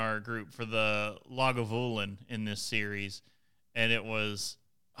up in our group for the Lagavulin in this series, and it was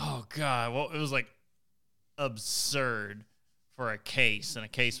it was like absurd for a case, and a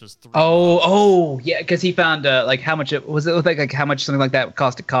case was $3. Oh, yeah, because he found how much it was. It like how much something like that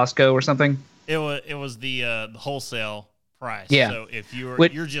cost at Costco or something. It was the wholesale price. Yeah. So if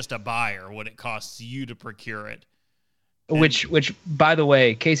Which- you're just a buyer, what it costs you to procure it. Which, by the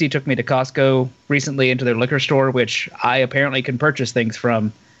way, Casey took me to Costco recently into their liquor store, which I apparently can purchase things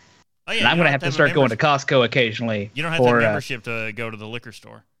from. Oh yeah, And I'm you going to don't have to a start going to membership. Costco occasionally. You don't have to have for, membership to go to the liquor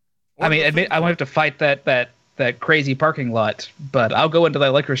store. Or I mean, the admit, food I won't have to fight that crazy parking lot, but I'll go into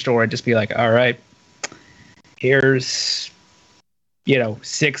that liquor store and just be like, all right, here's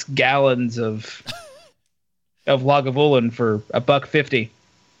 6 gallons of Lagavulin for $1.50.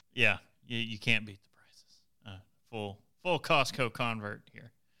 Yeah, you can't beat the prices. Full Costco convert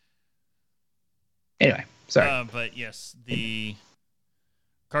here. Anyway, sorry. But yes, the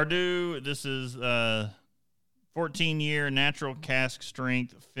Cardu. This is 14-year natural cask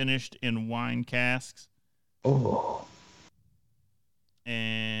strength, finished in wine casks. Oh,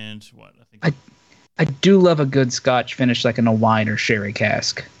 And what I think I do love a good Scotch finished like in a wine or sherry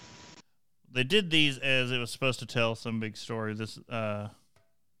cask. they did these as it was supposed to tell some big story. This does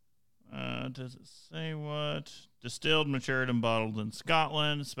it say what? Distilled, matured, and bottled in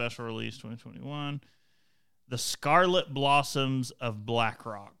Scotland. Special release 2021. The Scarlet Blossoms of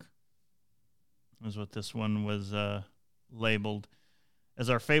Blackrock is what this one was labeled. As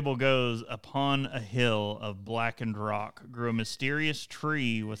our fable goes, upon a hill of blackened rock grew a mysterious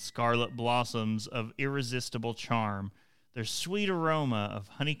tree with scarlet blossoms of irresistible charm. Their sweet aroma of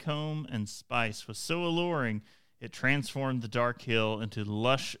honeycomb and spice was so alluring, it transformed the dark hill into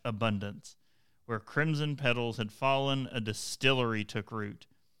lush abundance. Where crimson petals had fallen, a distillery took root.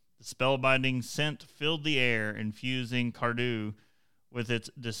 The spellbinding scent filled the air, infusing Cardu with its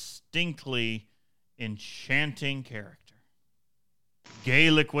distinctly enchanting character.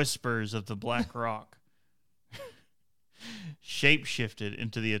 Gaelic whispers of the Black Rock shape-shifted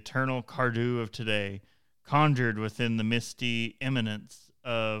into the eternal Cardu of today, conjured within the misty eminence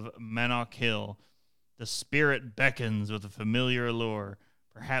of Mannock Hill. The spirit beckons with a familiar allure.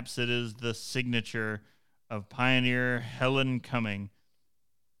 Perhaps it is the signature of pioneer Helen Cumming.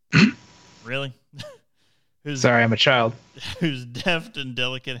 Really? Sorry, I'm a child. whose deft and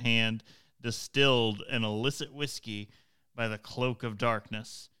delicate hand distilled an illicit whiskey by the cloak of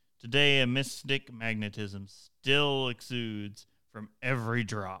darkness. Today, a mystic magnetism still exudes from every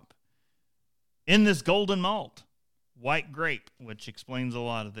drop. In this golden malt, white grape, which explains a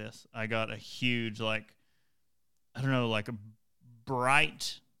lot of this, I got a huge, a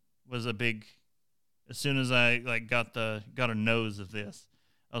bright was a big, as soon as I got a nose of this,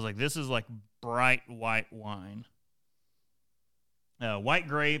 I was like, this is like bright white wine. White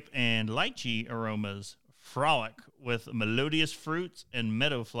grape and lychee aromas frolic with melodious fruits and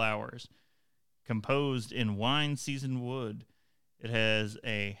meadow flowers, composed in wine-seasoned wood. It has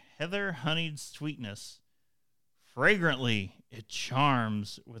a heather-honeyed sweetness. Fragrantly, it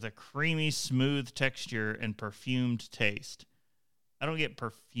charms with a creamy, smooth texture and perfumed taste. I don't get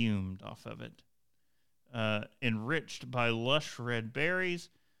perfumed off of it. Enriched by lush red berries,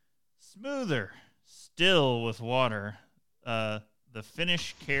 smoother, still with water. The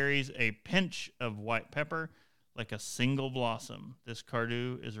finish carries a pinch of white pepper like a single blossom. This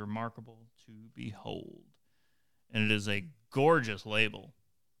Cardhu is remarkable to behold. And it is a gorgeous label.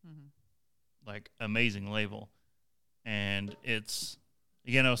 Amazing label. And it's,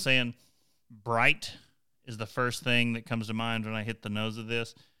 again, I was saying bright is the first thing that comes to mind when I hit the nose of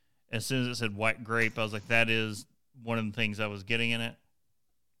this. As soon as it said white grape, I was like, that is one of the things I was getting in it.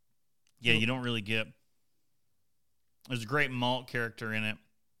 Yeah, you don't really get... There's a great malt character in it,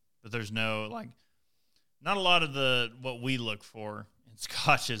 but there's no, not a lot of what we look for in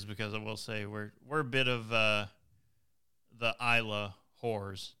scotches, because I will say we're a bit of the Islay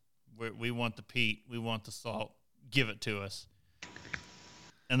whores. We want the peat, we want the salt, give it to us.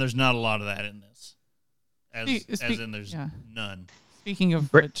 And there's not a lot of that in this. As in there's none. Speaking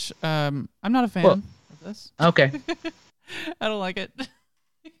of which, I'm not a fan of this. Okay. I don't like it.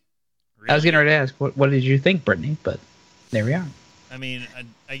 Really? I was getting ready to ask, what did you think, Brittany? But there we are. I mean,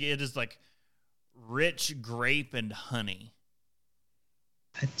 it is like rich grape and honey.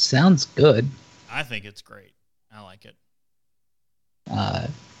 It sounds good. I think it's great. I like it.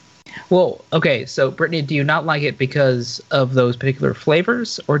 Well, okay, so Brittany, do you not like it because of those particular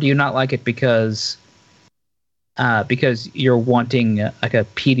flavors, or do you not like it because you're wanting like a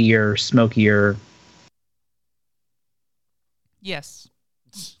peatier, smokier? Yes.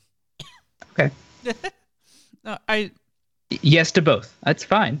 Okay. No, yes to both. That's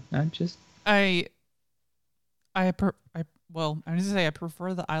fine. I'm going to say I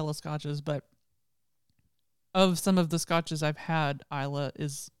prefer the Islay scotches, but of some of the scotches I've had, Islay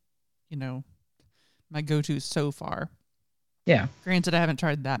is, my go-to so far. Yeah. Granted, I haven't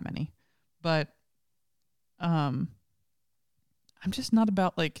tried that many, but I'm just not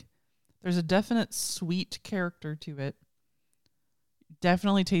about there's a definite sweet character to it.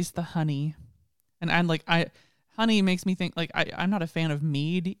 Definitely taste the honey. And honey makes me think I'm not a fan of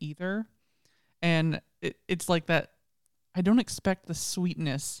mead either. And it's like that. I don't expect the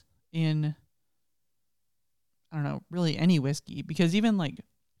sweetness in, I don't know, really any whiskey, because even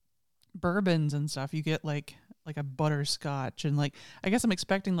bourbons and stuff, you get like a butterscotch, and I guess I'm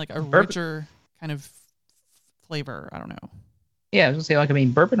expecting a richer kind of flavor. I don't know. Yeah, I was gonna say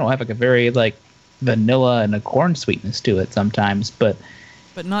bourbon will have a very vanilla and a corn sweetness to it sometimes, but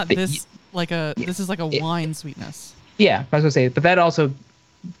not this. This is a wine sweetness. Yeah, I was gonna say, but that also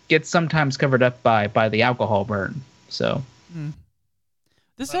gets sometimes covered up by the alcohol burn. So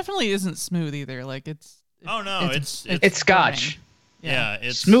this definitely isn't smooth either. It's Scotch. Yeah,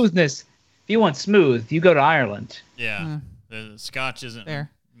 it's smoothness. If you want smooth, you go to Ireland. Yeah, the Scotch isn't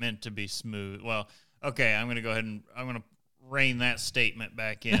meant to be smooth. Well, okay, I'm gonna go ahead and I'm gonna rein that statement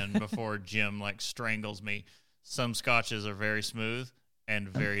back in before Jim strangles me. Some Scotches are very smooth and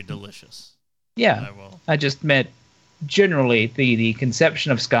very delicious. Yeah, I just meant generally the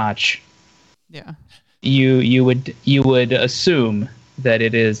conception of Scotch. Yeah, you would assume that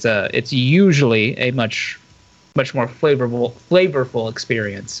it is it's usually a much more flavorful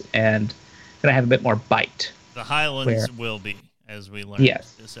experience and gonna have a bit more bite. The Highlands will be, as we learned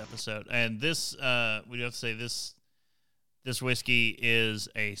this episode, and this we do have to say this whiskey is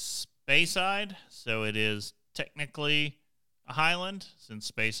a Speyside, so it is technically a Highland,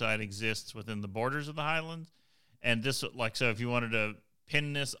 since Speyside exists within the borders of the Highlands. And this, so if you wanted to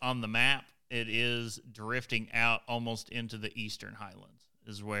pin this on the map, it is drifting out almost into the Eastern Highlands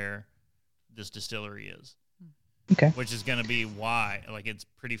is where this distillery is. Okay. Which is going to be why, it's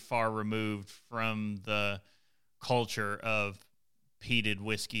pretty far removed from the culture of peated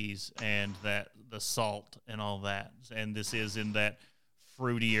whiskeys and the salt and all that. And this is in that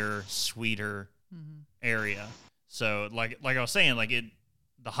fruitier, sweeter area. So, like I was saying,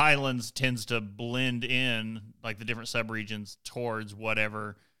 the highlands tends to blend in, like the different subregions, towards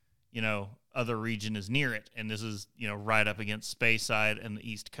whatever, other region is near it. And this is, right up against Speyside and the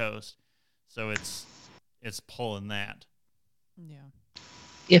East Coast. So it's pulling that. Yeah.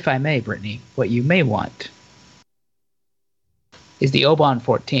 If I may, Brittany, what you may want is the Oban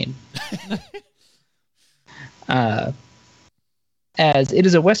 14. As it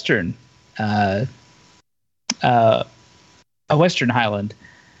is a Western Highland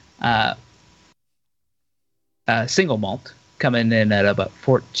single malt, coming in at about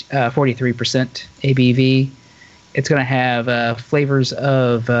 43% ABV. It's going to have flavors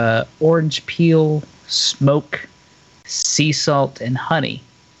of orange peel, smoke, sea salt, and honey.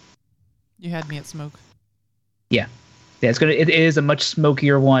 You had me at smoke. Yeah, it is a much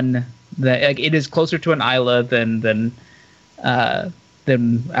smokier one. That it is closer to an Isla than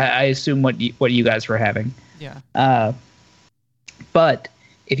I assume what you guys were having. Yeah. But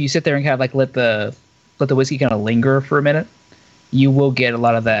if you sit there and kind of like let the whiskey kind of linger for a minute, you will get a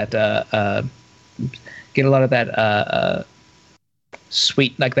lot of that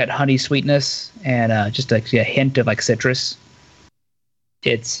sweet, like that honey sweetness, and just like a hint of like citrus.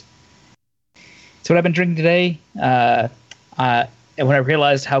 It's what I've been drinking today. And when I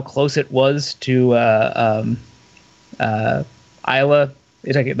realized how close it was to Isla,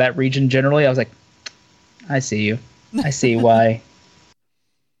 it's like that region generally, I was like, I see you. I see why.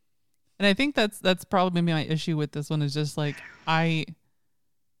 And I think that's probably my issue with this one, is just like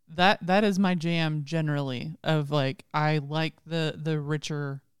that is my jam generally, of like I like the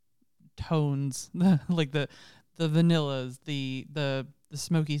richer tones, like the vanillas, the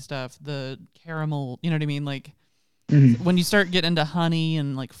smoky stuff, the caramel, you know what I mean? Like when you start getting into honey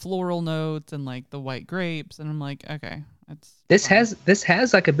and like floral notes and like the white grapes, and I'm like, okay, this has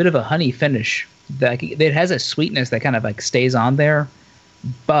like a bit of a honey finish. It has a sweetness that kind of like stays on there,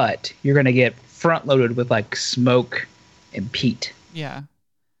 but you're gonna get front loaded with like smoke and peat. Yeah,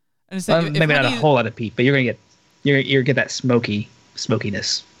 and maybe not a whole lot of peat, but you're gonna get that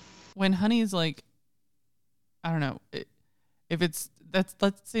smokiness. When honey's like, I don't know,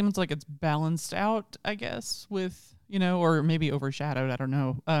 that seems like it's balanced out, I guess, with or maybe overshadowed, I don't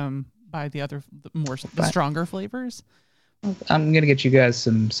know, by the stronger flavors. I'm gonna get you guys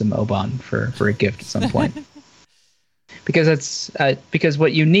some Oban for a gift at some point, because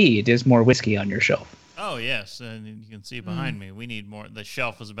what you need is more whiskey on your shelf. Oh yes, and you can see behind me. We need more. The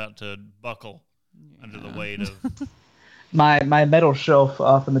shelf is about to buckle under the weight of my metal shelf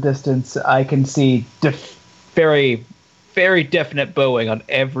off in the distance. I can see very, very definite bowing on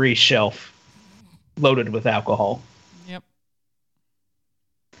every shelf, loaded with alcohol. Yep.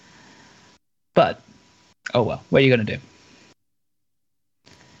 But oh well, what are you gonna do?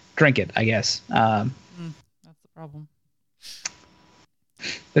 Drink it, I guess. That's the problem.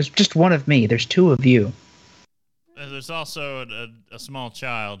 There's just one of me. There's two of you. There's also a small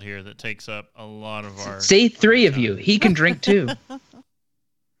child here that takes up a lot of our... See, three of you. He can drink too.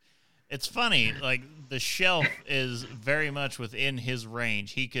 It's funny, like, the shelf is very much within his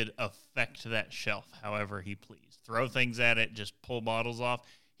range. He could affect that shelf however he please. Throw things at it, just pull bottles off.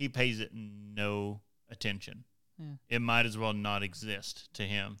 He pays it no attention. Yeah. It might as well not exist to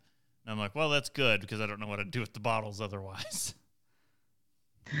him. And I'm like, well, that's good, because I don't know what to do with the bottles otherwise.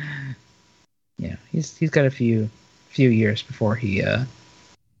 Yeah, he's got a few years before he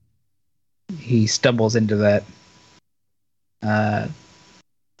stumbles into that.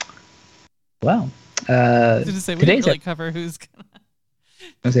 Today's cover who's gonna...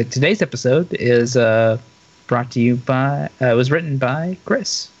 Today's episode is brought to you by. It was written by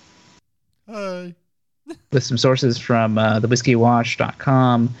Chris. Hi. With some sources from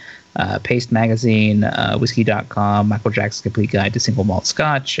thewhiskeywash.com, Paste Magazine, whiskey.com, Michael Jackson's Complete Guide to Single Malt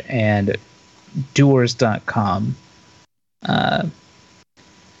Scotch, and Doers.com. And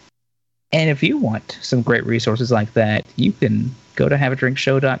if you want some great resources like that, you can go to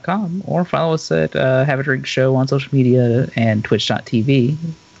haveadrinkshow.com or follow us at Have a Drink Show on social media and twitch.tv.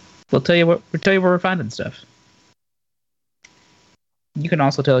 We'll tell you where we're finding stuff. You can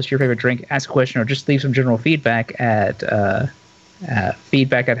also tell us your favorite drink, ask a question, or just leave some general feedback at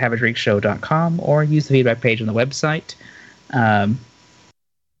feedback@haveadrinkshow.com, or use the feedback page on the website.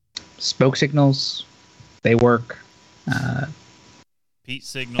 Smoke signals, they work. Peat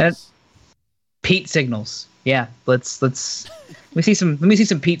signals. Peat signals. Yeah, let me see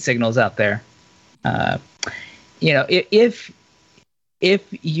some peat signals out there. If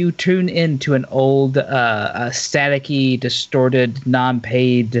you tune into an old staticky, distorted,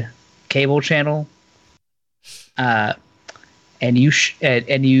 non-paid cable channel, and you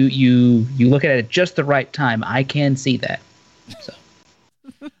look at it at just the right time, I can see that. So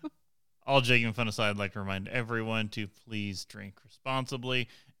all joking fun aside, I'd like to remind everyone to please drink responsibly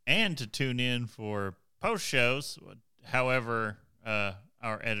and to tune in for post shows, however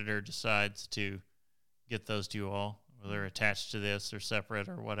our editor decides to get those to you all, whether they're attached to this or separate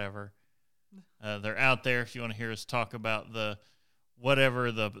or whatever. They're out there if you want to hear us talk about the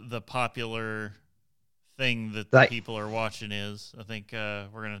popular thing that the people are watching is. I think we're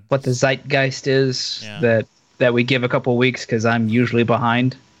going to... What the zeitgeist is that we give a couple weeks because I'm usually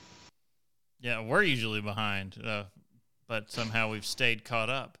behind. Yeah, we're usually behind, but somehow we've stayed caught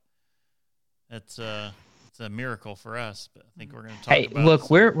up. It's a miracle for us. But I think we're going to talk about. Hey,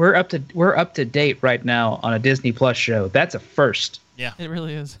 look, we're up to date right now on a Disney Plus show. That's a first. Yeah, it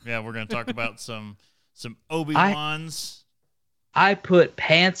really is. Yeah, we're going to talk about some Obi-Wans. I put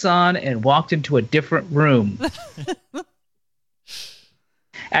pants on and walked into a different room.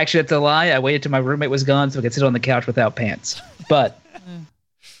 Actually, that's a lie. I waited till my roommate was gone so I could sit on the couch without pants. But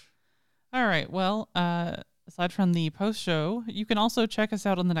all right. Well, aside from the post show, you can also check us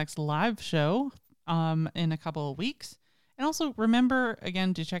out on the next live show in a couple of weeks. And also remember,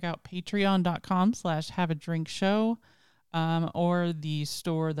 again, to check out patreon.com/haveadrinkshow or the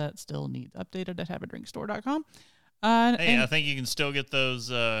store that still needs updated at haveadrinkstore.com. I think you can still get those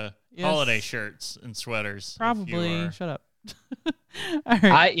holiday shirts and sweaters. Probably. Shut up. All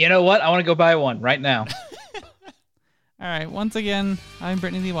right. You know what? I want to go buy one right now. All right. Once again, I'm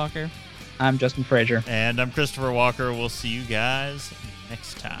Brittany Lee Walker. I'm Justin Frazier. And I'm Christopher Walker. We'll see you guys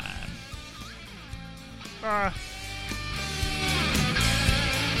next time.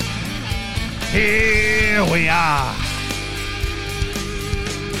 Here we are.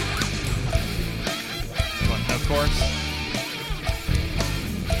 Of course.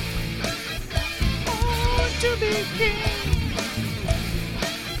 Oh, to be king.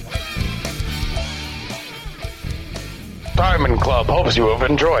 Diamond Club hopes you have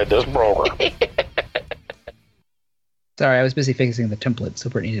enjoyed this program. Sorry, I was busy fixing the template, so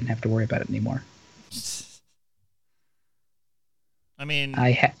Brittany didn't have to worry about it anymore. I mean,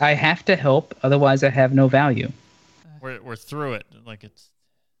 I have to help, otherwise I have no value. We're through it. Like it's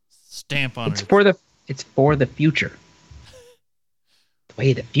stamp on it. It's for the future.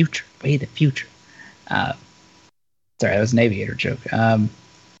 Way the future. Sorry, that was an aviator joke.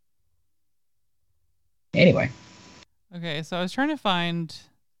 Anyway. Okay, so I was trying to find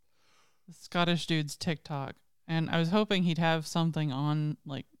the Scottish dude's TikTok, and I was hoping he'd have something on,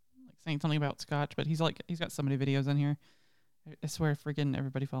 like saying something about Scotch, but he's got so many videos on here. I swear, freaking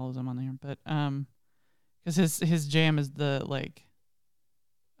everybody follows him on there. But because his jam is the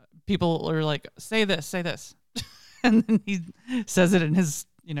people are like, say this, and then he says it in his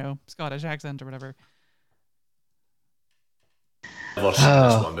Scottish accent or whatever. I've seen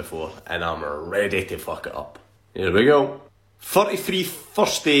this one before, and I'm ready to fuck it up. Here we go. 33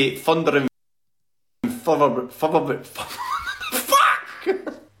 thirsty thundering fuck!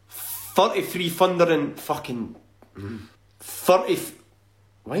 33 thundering fucking 30.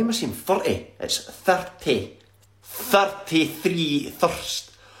 Why am I saying 30? It's 30. 33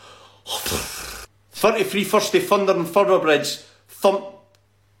 thirst. 33 thirsty thundering thoroughbreds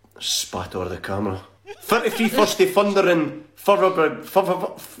spat over the camera. 33 thirsty thundering thoroughbred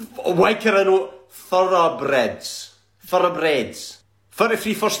thoroughbreds.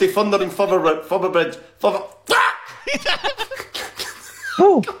 33 thirsty thundering thoroughbreds.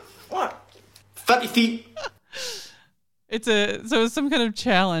 Oh. What? 30 feet. It's some kind of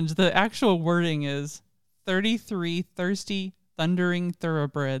challenge. The actual wording is 33 thirsty thundering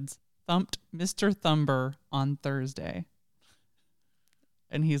thoroughbreds thumped Mr. Thumber on Thursday.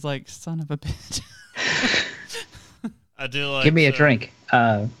 And he's like, son of a bitch. I do like. Give me a drink.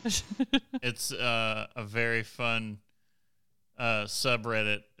 It's a very fun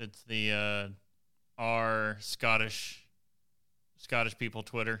subreddit. It's the R Scottish people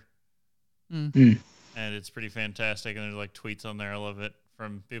Twitter, and it's pretty fantastic. And there's like tweets on there. I love it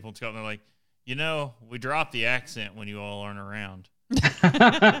from people in Scotland. They're like, we drop the accent when you all aren't around.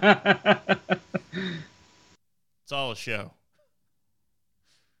 It's all a show.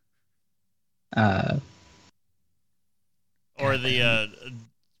 Or the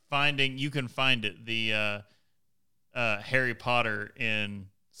you can find it, the Harry Potter in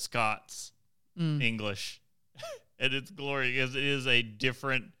Scots English. And it's glorious. It is a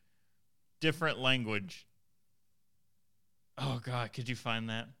different language. Oh God, could you find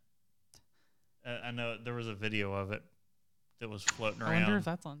that? I know there was a video of it that was floating around. I wonder if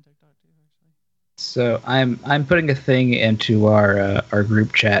that's on TikTok too, actually. So I'm putting a thing into our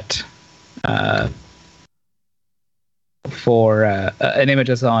group chat for an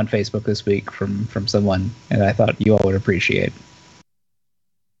image I saw on Facebook this week from someone, and I thought you all would appreciate.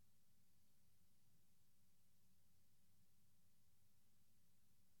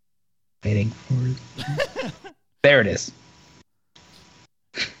 There it is.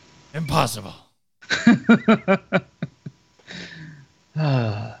 Impossible.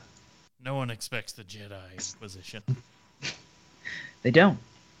 Ah, No one expects the Jedi Inquisition. they don't.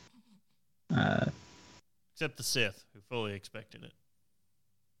 Except the Sith, who fully expected it.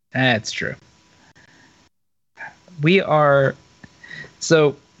 That's true. We are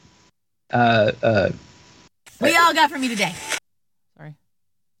so. What y'all got for me today? Sorry.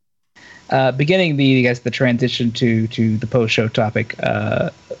 Beginning the transition to the post show topic.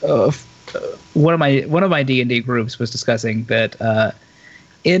 One of my D&D groups was discussing that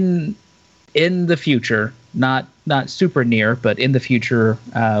in the future, not super near, but in the future,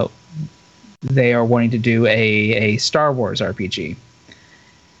 they are wanting to do a Star Wars RPG.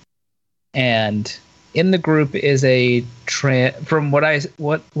 And in the group is from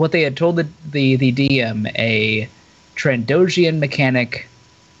what they had told the DM, a Trandoshan mechanic,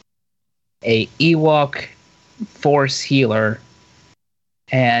 a Ewok Force healer,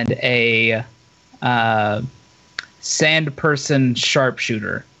 and a sand person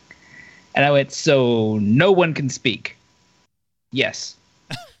sharpshooter. And I went, so no one can speak. Yes.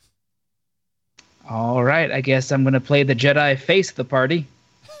 All right, I guess I'm going to play the Jedi face of the party.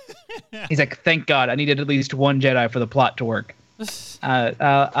 He's like, thank God, I needed at least one Jedi for the plot to work.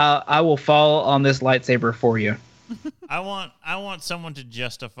 I will fall on this lightsaber for you. I want someone to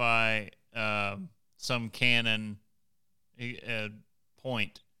justify some canon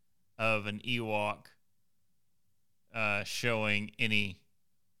point of an Ewok showing any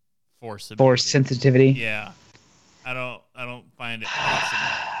force sensitivity. Yeah, I don't find it possible.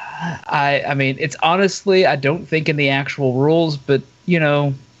 I mean, it's honestly, I don't think in the actual rules, but you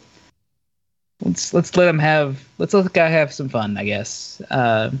know, let's let the guy have some fun, I guess.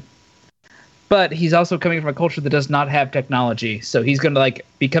 But he's also coming from a culture that does not have technology, so he's gonna like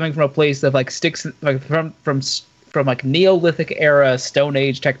be coming from a place that like sticks like from like Neolithic era Stone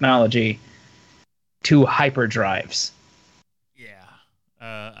Age technology to hyperdrives. Yeah,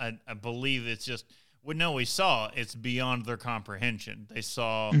 I believe it's just. Well, no, we saw it's beyond their comprehension. They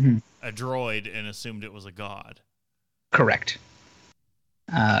saw a droid and assumed it was a god. Correct.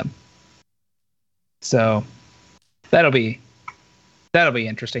 So that'll be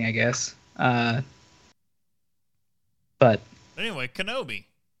interesting, I guess. But anyway, Kenobi.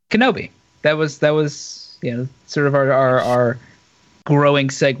 That was sort of our growing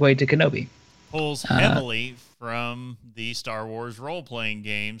segue to Kenobi. Pulls heavily from the Star Wars role-playing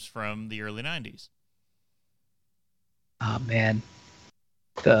games from the early 90s. Oh man,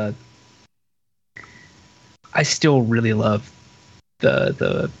 I still really love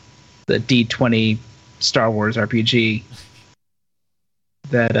the D20 Star Wars RPG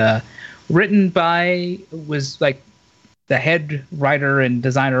that written by was like the head writer and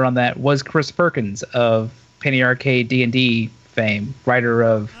designer on that was Chris Perkins of Penny Arcade D&D fame, writer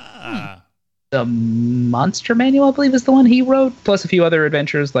of the Monster Manual, I believe is the one he wrote, plus a few other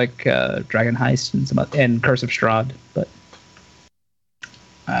adventures like Dragon Heist and Curse of Strahd. But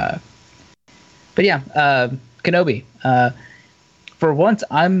yeah, Kenobi. For once,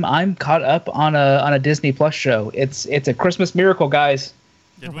 I'm caught up on a Disney Plus show. It's a Christmas miracle, guys.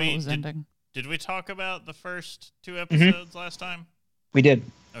 Did we talk about the first 2 episodes last time? We did.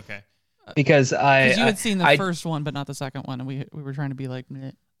 Okay. Because you had seen the first one, but not the second one, and we were trying to be like,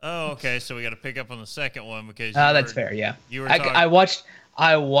 meh. Oh, okay. So we got to pick up on the second one because that's fair. Yeah. You were I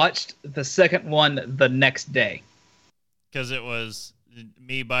watched the second one the next day because it was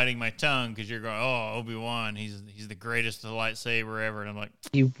me biting my tongue because you're going, oh, Obi-Wan, he's the greatest of the lightsaber ever, and I'm like,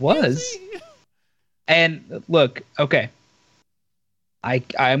 he was. And look, okay,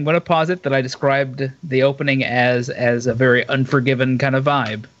 I'm going to posit that I described the opening as a very Unforgiven kind of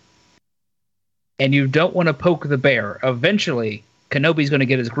vibe, and you don't want to poke the bear. Eventually, Kenobi's going to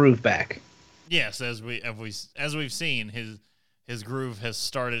get his groove back. Yes, as we've seen, his groove has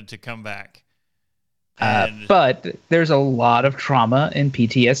started to come back. But there's a lot of trauma and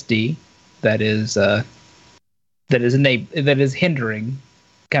PTSD that is hindering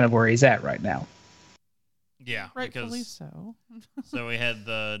kind of where he's at right now. Yeah, rightfully so. So we had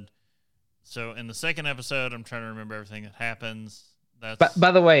so in the second episode, I'm trying to remember everything that happens. But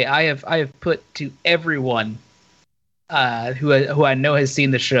by the way, I have put to everyone who I know has seen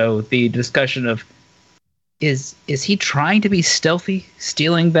the show the discussion of is he trying to be stealthy,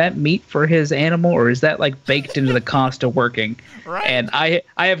 stealing that meat for his animal, or is that like baked into the cost of working? Right. And I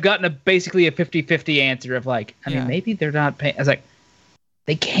have gotten basically a 50-50 answer of like, I mean, maybe they're not paying. I was like,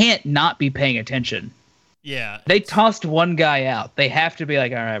 they can't not be paying attention. Yeah. They tossed one guy out. They have to be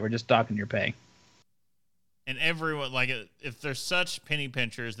like, all right, we're just docking your pay. And everyone, like, if they're such penny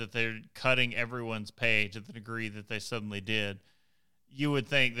pinchers that they're cutting everyone's pay to the degree that they suddenly did, you would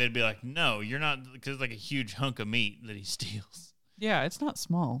think they'd be like, no, you're not, because it's like a huge hunk of meat that he steals. Yeah, it's not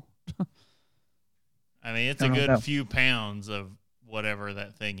small. I mean, it's a good few pounds of whatever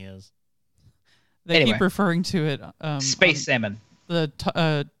that thing is. They keep referring to it. Space salmon. Let's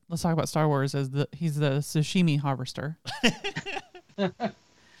talk about Star Wars as he's the sashimi harvester.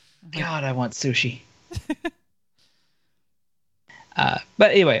 God, I want sushi.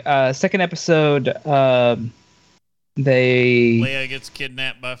 But anyway, second episode, Leia gets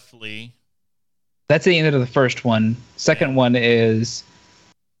kidnapped by Flea. That's the end of the first one. Second one is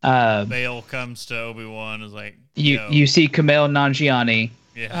Bail comes to Obi-Wan, is like, you see Kumail Nanjiani.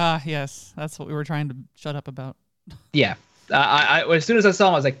 Yeah. Yes, that's what we were trying to shut up about. Yeah. I as soon as I saw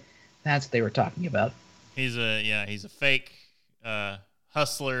him, I was like, that's what they were talking about. He's a fake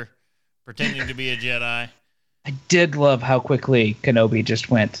hustler pretending to be a Jedi. I did love how quickly Kenobi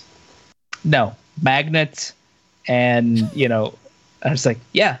just went, no, magnets, and, I was like,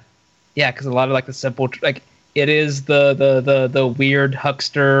 yeah, because a lot of, like, the simple, like, it is the weird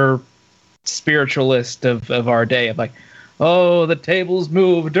huckster spiritualist of our day, of like, oh, the tables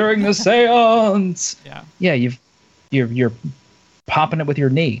move during the seance. Yeah, you're popping it with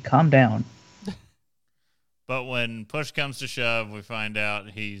your knee. Calm down. But when push comes to shove, we find out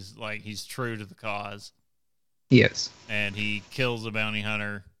he's true to the cause. Yes. And he kills a bounty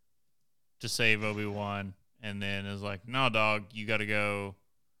hunter to save Obi-Wan, and then is like, no, dog, you got to go.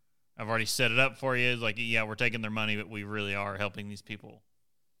 I've already set it up for you. It's like, yeah, we're taking their money, but we really are helping these people.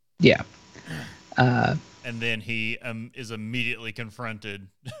 Yeah. And then he is immediately confronted.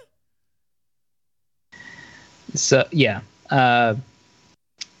 So, yeah.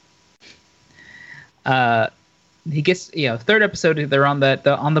 He gets, third episode, they're on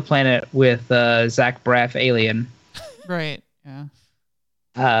the planet with Zach Braff alien. Right. Yeah.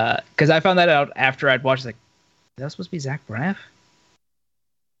 Because I found that out after I'd watched. Like, is that supposed to be Zach Braff?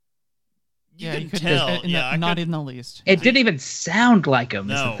 You could tell. Not in the least. It didn't even sound like him.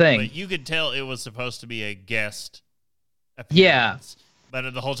 No, is the thing. But you could tell it was supposed to be a guest appearance. Yeah.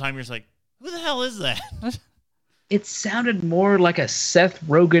 But the whole time you're just like, who the hell is that? It sounded more like a Seth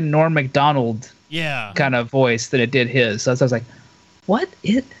Rogen, Norm Macdonald kind of voice than it did his. So I was like, what?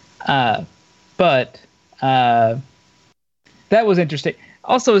 But that was interesting.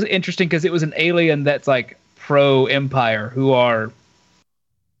 Also, it was interesting because it was an alien that's like pro-Empire, who are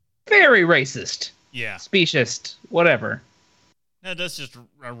very racist. Yeah. Speciest, whatever. No, that's just a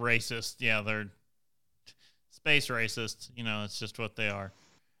racist. Yeah, they're space racists. It's just what they are.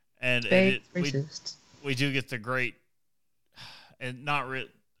 And we do get the great, and I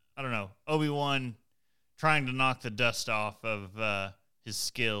don't know, Obi-Wan trying to knock the dust off of his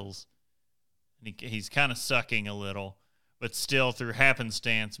skills. And he's kind of sucking a little, but still through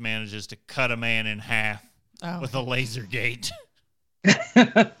happenstance manages to cut a man in half with a laser gate.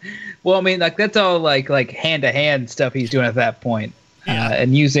 Well, I mean, like, that's all like hand-to-hand stuff he's doing at that point.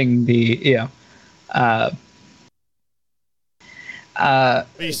 And using the, but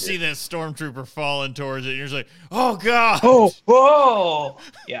you see that stormtrooper falling towards it, and you're just like, oh, God! Oh, whoa!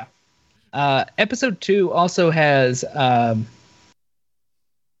 Yeah. Episode 2 also has... no,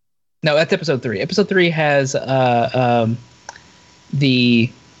 that's episode 3. Episode 3 has the...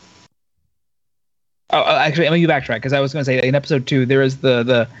 Oh, actually, let me backtrack, because I was going to say, in episode 2, there is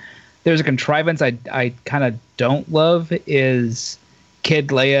there's a contrivance I kind of don't love, is Kid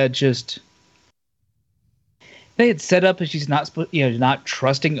Leia just... They had set up as she's not not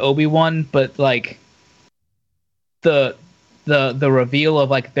trusting Obi-Wan, but like the reveal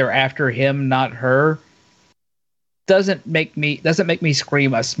of like they're after him, not her, doesn't make me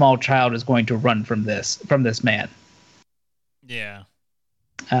scream a small child is going to run from this man. Yeah.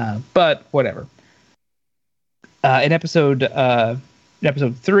 But whatever. In episode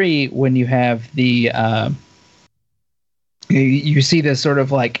 3, when you have the you see this sort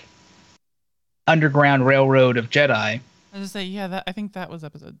of like underground railroad of Jedi. I was just say, I think that was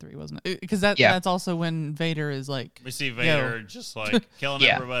episode 3, wasn't it? Because that's also when Vader is like, we see Vader just like killing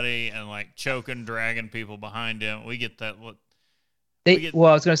everybody and like choking, dragging people behind him. We get that. Well,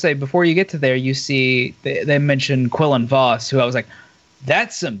 I was going to say, before you get to there, you see they mention Quillen Voss, who I was like,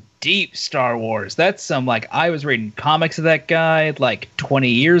 that's some deep Star Wars. That's some, like, I was reading comics of that guy like 20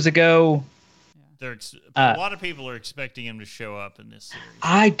 years ago. A lot of people are expecting him to show up in this series.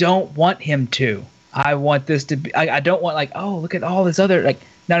 I don't want him to. I want this to be... I don't want, like, oh, look at all this other... Like,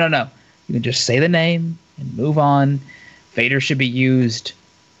 no. You can just say the name and move on. Vader should be used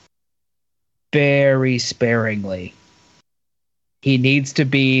very sparingly. He needs to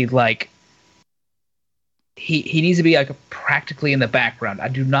be, like... he needs to be like practically in the background. I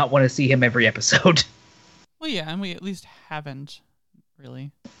do not want to see him every episode. Well, yeah, and we at least haven't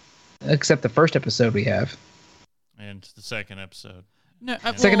really. Except the first episode we have. And the second episode. No,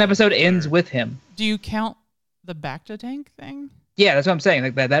 Second episode ends with him. Do you count the Bacta tank thing? Yeah, that's what I'm saying.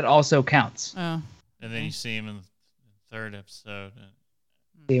 Like that also counts. Oh. And then you see him in the third episode.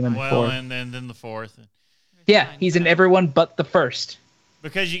 See him in the Well, fourth. and then the fourth. Yeah, he's in everyone but the first.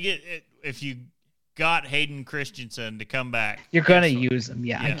 Because you get it, if you got Hayden Christensen to come back, You're gonna use him.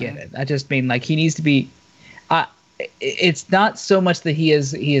 Yeah, I Yeah. get it. I just mean like he needs to be. It's not so much that he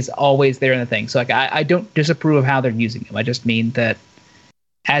is always there in the thing. So like I don't disapprove of how they're using him. I just mean that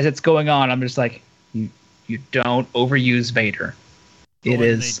as it's going on, I'm just like you don't overuse Vader. But It when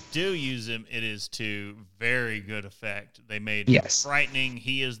is. they do use him, it is to very good effect. They made Yes. him frightening.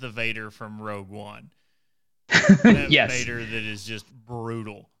 He is the Vader from Rogue One. That Yes. Vader that is just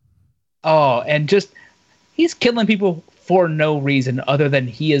brutal. Oh, and just he's killing people for no reason other than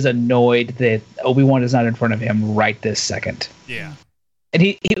he is annoyed that Obi-Wan is not in front of him right this second. Yeah. And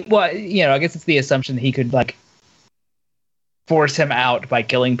he well, you know, I guess it's the assumption that he could like force him out by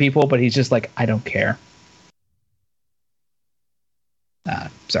killing people, but he's just like, I don't care.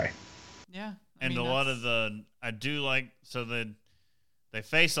 Sorry. Yeah. And a lot of I do like, so that they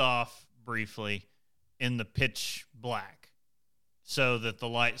face off briefly in the pitch black so that the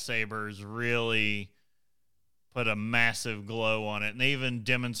lightsabers really put a massive glow on it. And they even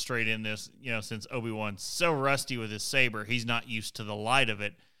demonstrate in this, since Obi-Wan's so rusty with his saber, he's not used to the light of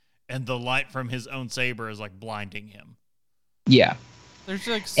it. And the light from his own saber is like blinding him. Yeah. There's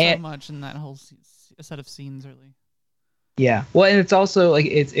like so much in that whole set of scenes, really. Yeah. Well, and it's also like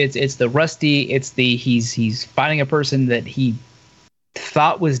it's the rusty. It's the he's fighting a person that he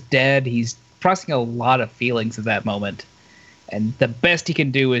thought was dead. He's processing a lot of feelings at that moment, and the best he can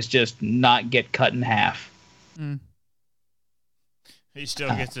do is just not get cut in half. He still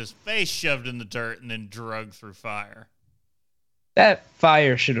gets his face shoved in the dirt and then drugged through fire. That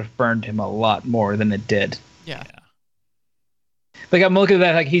fire should have burned him a lot more than it did. Yeah. Like I'm looking at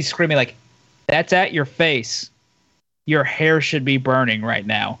that, like he's screaming, like, "That's at your face. Your hair should be burning right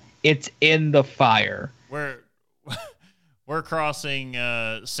now. It's in the fire." We're crossing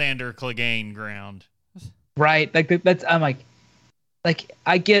Sander Clegane ground. Right? Like that's I'm like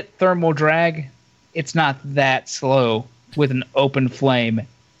I get thermal drag. It's not that slow with an open flame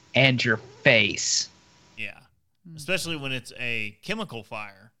and your face. Yeah. Especially when it's a chemical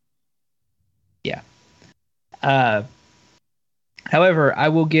fire. Yeah. However, I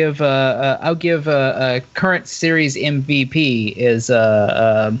will give I'll give a current series MVP is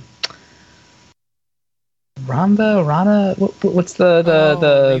Rana. What's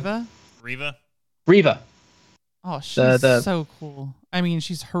the Reva? Oh, she's so cool. I mean,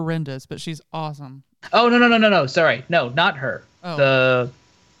 she's horrendous, but she's awesome. Oh no! Sorry, no, not her. Oh.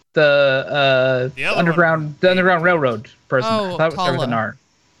 The underground railroad person. Oh, I thought it started with an R.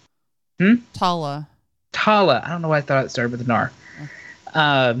 Tala. Tala. I don't know why I thought it started with an R.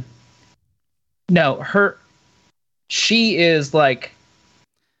 No, her. She is like.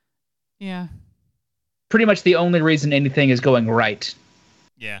 Yeah. Pretty much the only reason anything is going right.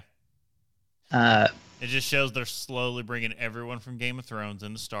 Yeah. It just shows they're slowly bringing everyone from Game of Thrones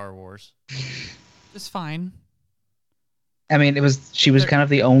into Star Wars. It's fine. I mean, she was kind of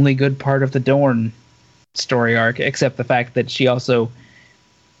the only good part of the Dorne story arc, except the fact that she also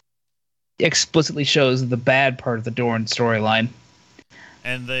explicitly shows the bad part of the Dorne storyline.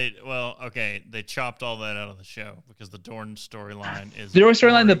 And they chopped all that out of the show because the Dorne storyline is... The Dorne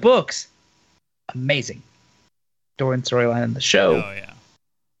storyline in the books, amazing. Dorne storyline in the show, oh yeah,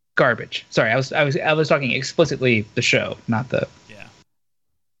 garbage. Sorry, I was talking explicitly the show, not the... Yeah.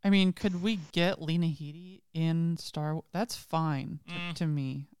 I mean, could we get Lena Headey in Star Wars? That's fine to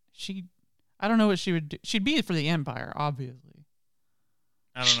me. I don't know what she would do. She'd be for the Empire, obviously.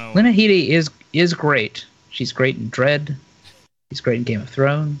 I don't know. Lena Headey is great. She's great in Dread. She's great in Game of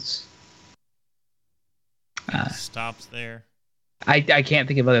Thrones. Stops there. I can't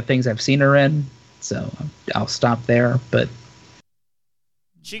think of other things I've seen her in, so I'll stop there. But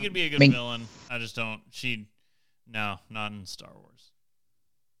she could be a good villain. I just don't. No, not in Star Wars.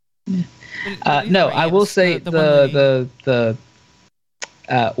 No, I will say the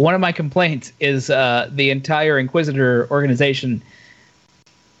one of my complaints is the entire Inquisitor organization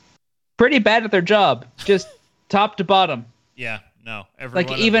pretty bad at their job, just top to bottom. Yeah, no.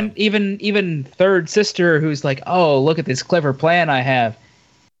 Like even third sister, who's like, oh, look at this clever plan I have.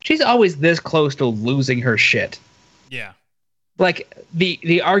 She's always this close to losing her shit. Yeah. Like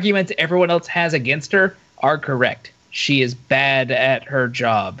the arguments everyone else has against her are correct. She is bad at her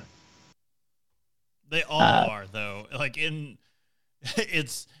job. They all are, though. Like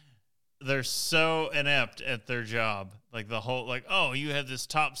they're so inept at their job. Like the whole, like, oh, you have this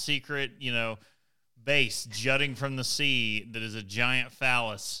top secret, base jutting from the sea that is a giant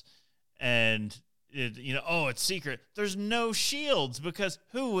phallus, and it's secret. There's no shields because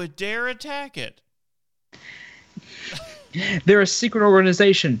who would dare attack it? They're a secret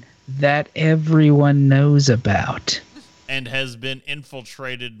organization that everyone knows about. And has been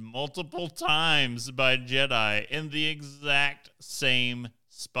infiltrated multiple times by Jedi in the exact same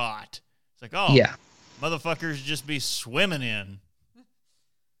spot. It's like, oh, yeah, motherfuckers just be swimming in.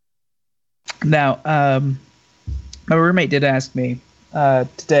 Now, my roommate did ask me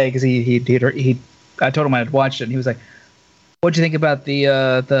today because I told him I had watched it, and he was like, "What'd you think about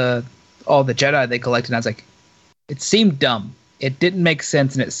all the Jedi they collected?" And I was like, "It seemed dumb. It didn't make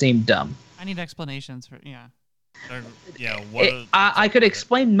sense, and it seemed dumb." I need explanations for I could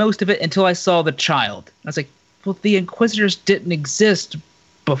explain most of it until I saw the child. I was like, "Well, the Inquisitors didn't exist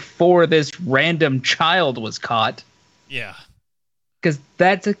before this random child was caught." Yeah. Because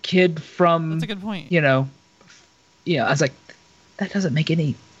that's a kid from... That's a good point. I was like, that doesn't make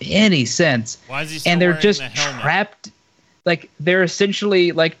any sense. Why is he still and they're wearing just the helmet? Trapped... Like, they're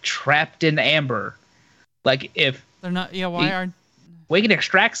essentially, like, trapped in amber. Like, if... They're not... Yeah, why aren't... We can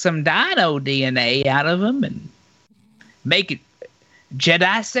extract some dino DNA out of them and make it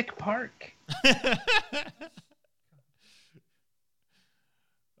Jurassic Park.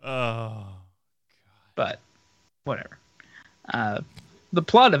 Oh, God. But, whatever. The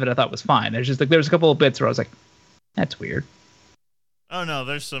plot of it I thought was fine. There's just like there's a couple of bits where I was like, that's weird. Oh no,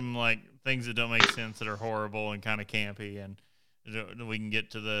 there's some like things that don't make sense that are horrible and kind of campy, and we can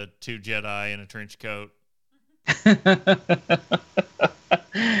get to the two Jedi in a trench coat.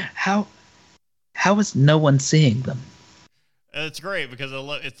 How is no one seeing them? It's great because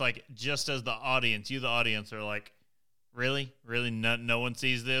it's like just as the audience are like, really, no one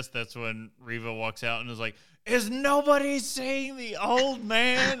sees this. That's when Reva walks out and is like, is nobody seeing the old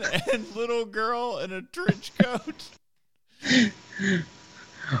man and little girl in a trench coat?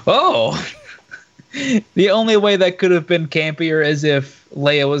 Oh, the only way that could have been campier is if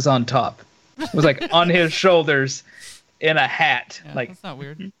Leia was on top. It was like on his shoulders in a hat. Yeah, like that's not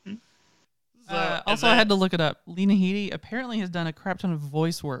weird. So, I had to look it up. Lena Headey apparently has done a crap ton of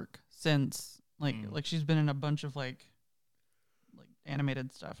voice work since like she's been in a bunch of like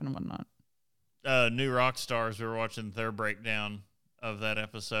animated stuff and whatnot. New Rock Stars, we were watching their breakdown of that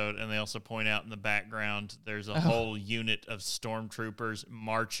episode, and they also point out in the background there's a whole unit of stormtroopers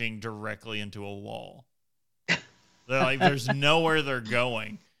marching directly into a wall. They're like, there's nowhere they're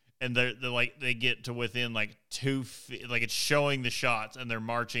going, and they're like they get to within like 2 feet, like it's showing the shots, and they're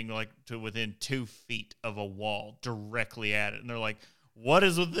marching like to within 2 feet of a wall directly at it, and they're like, what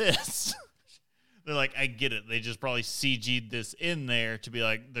is with this? They're like, I get it. They just probably CG'd this in there to be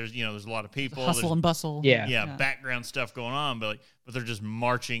like, there's a lot of people, Hustle and bustle. Yeah, background stuff going on, but they're just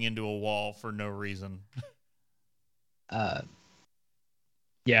marching into a wall for no reason.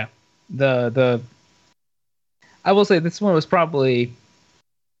 Yeah. The I will say this one was probably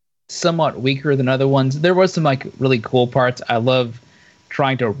somewhat weaker than other ones. There was some like really cool parts. I love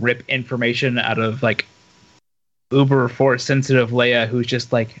trying to rip information out of like uber force sensitive Leia, who's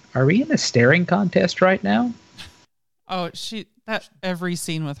just like, are we in a staring contest right now? Oh, that every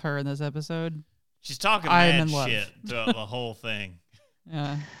scene with her in this episode, she's talking mad shit throughout the whole thing.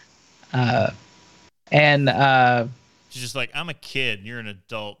 Yeah. She's just like, I'm a kid, and you're an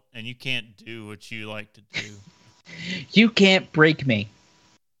adult, and you can't do what you like to do. You can't break me.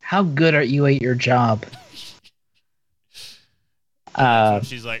 How good are you at your job?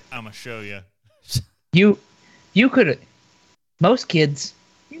 She's like, I'm gonna show you. You could. Most kids,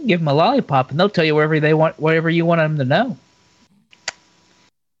 you can give them a lollipop and they'll tell you whatever you want them to know.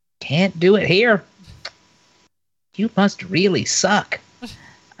 Can't do it here. You must really suck.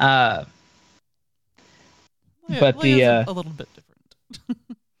 But Leia's a little bit different.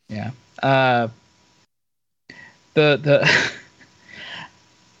 Yeah. The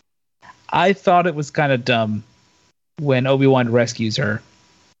I thought it was kind of dumb when Obi-Wan rescues her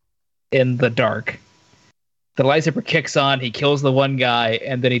in the dark. The lightsaber kicks on, he kills the one guy,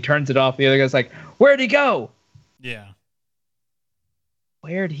 and then he turns it off. The other guy's like, where'd he go? Yeah.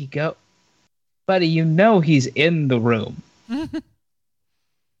 Where'd he go? Buddy, you know he's in the room.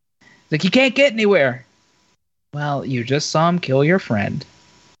 Like, you can't get anywhere. Well, you just saw him kill your friend.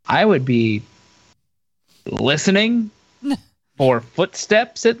 I would be listening for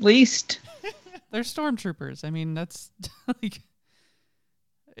footsteps at least. They're stormtroopers. I mean, that's like...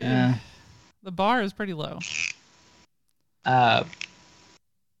 The bar is pretty low.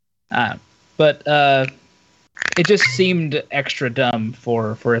 but it just seemed extra dumb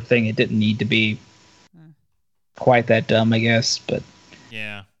for a thing it didn't need to be quite that dumb, I guess. But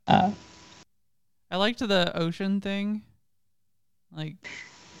Yeah. I liked the ocean thing. Like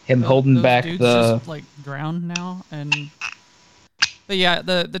him holding those back dudes the just like drowned now, but yeah,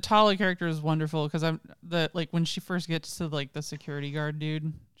 the Tala character is wonderful because when she first gets to like the security guard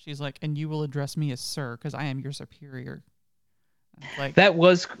dude, she's like, "And you will address me as sir because I am your superior." Like that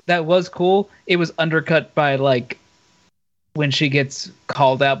was cool. It was undercut by like when she gets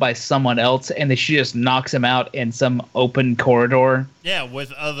called out by someone else and then she just knocks him out in some open corridor. Yeah,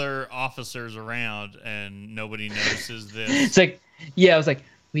 with other officers around and nobody notices this. It's like, yeah, I was like,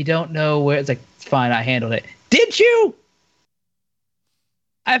 we don't know where. It's like, it's fine, I handled it. Did you?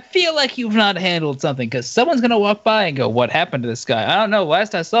 I feel like you've not handled something because someone's going to walk by and go, what happened to this guy? I don't know.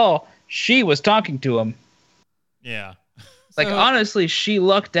 Last I saw, she was talking to him. Yeah. Like, honestly, she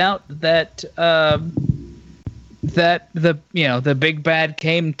lucked out that that the big bad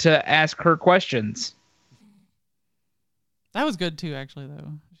came to ask her questions. that was good too, actually.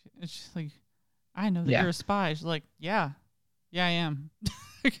 Though it's just like, I know that Yeah. you're a spy. She's like, yeah, I am.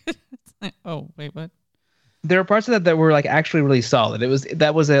 It's like, oh wait, what? There are parts of that were like actually really solid.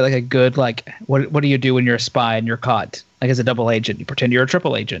 That was like a good like what do you do when you're a spy and you're caught like as a double agent? You pretend you're a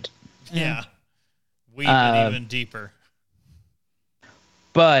triple agent. Yeah. Weave it even deeper.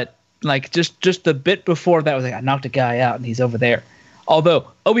 But like just the bit before that was like I knocked a guy out and he's over there. Although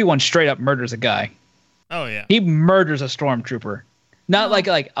Obi-Wan straight up murders a guy. Oh yeah. He murders a stormtrooper. Not like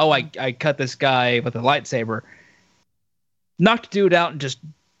I cut this guy with a lightsaber. Knocked a dude out and just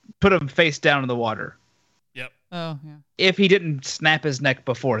put him face down in the water. Yep. Oh yeah. If he didn't snap his neck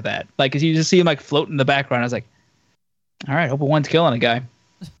before that. Like, 'cause you just see him like float in the background. I was like, all right, Obi-Wan's killing a guy.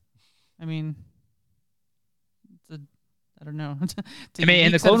 I mean, I don't know. I mean,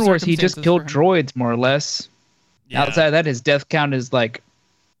 in the Clone Wars, he just killed droids more or less. Yeah. Outside of that, his death count is like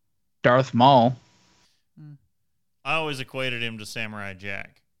Darth Maul. I always equated him to Samurai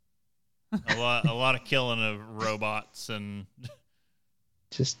Jack. A lot of killing of robots and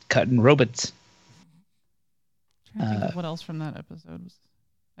Just cutting robots. Trying to think of what else from that episode was.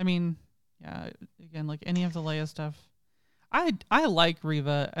 I mean, yeah, again, like any of the Leia stuff. I like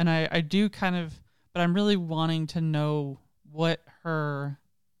Reva, and I do kind of, but I'm really wanting to know what her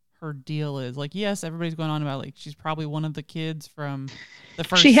deal is. Like, yes, everybody's going on about like she's probably one of the kids from the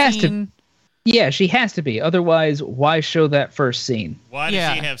first. She has scene. to. Yeah, she has to be. Otherwise, why show that first scene? why does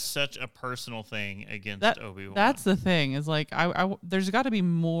Yeah. she have such a personal thing against Obi-Wan? That's the thing. Is like I there's got to be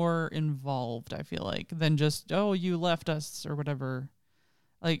more involved. I feel like than just you left us or whatever.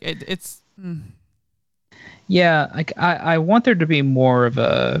 Like it's. Yeah, like I want there to be more of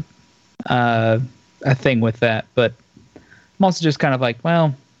a thing with that, but I'm also just kind of like,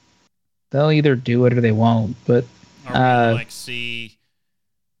 well, they'll either do it or they won't. But Or we gonna, like see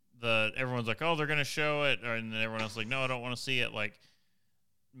everyone's like, oh, they're gonna show it, and then everyone else is like, no, I don't want to see it. Like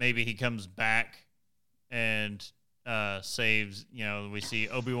maybe he comes back and saves. We see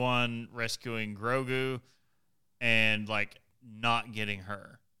Obi-Wan rescuing Grogu and like not getting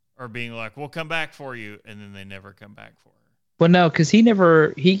her, or being like, we'll come back for you, and then they never come back for her. well, no, because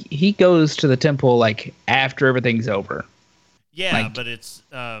he goes to the temple like after everything's over. Yeah, Like- but it's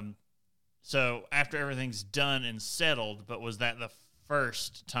so after everything's done and settled. But was that the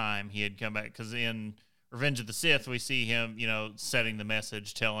first time he had come back? Because in Revenge of the Sith, we see him, setting the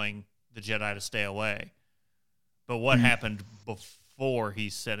message, telling the Jedi to stay away. But what happened before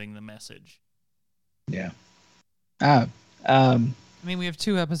he's setting the message? Yeah. I mean, we have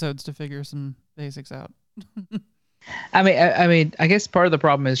 2 episodes to figure some basics out. I mean, I guess part of the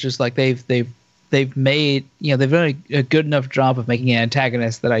problem is just like they've made they've done a good enough job of making an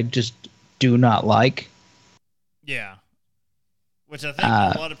antagonist that I just do not like. Yeah. Which I think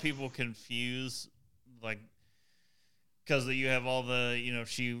a lot of people confuse, like, because you have all the,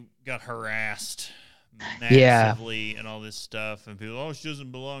 she got harassed massively and all this stuff, and people, she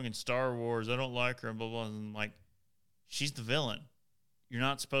doesn't belong in Star Wars, I don't like her, and blah, blah, and like, she's the villain. You're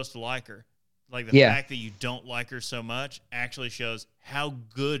not supposed to like her. Like, the fact that you don't like her so much actually shows how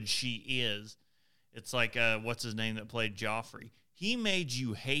good she is. It's like, what's his name that played Joffrey? He made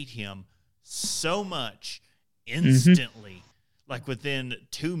you hate him so much instantly. Like within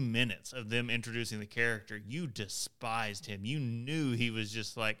 2 minutes of them introducing the character, you despised him. You knew he was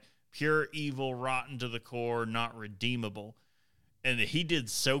just like pure evil, rotten to the core, not redeemable. And he did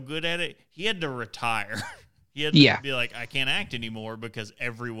so good at it, he had to retire. He had to be like, I can't act anymore because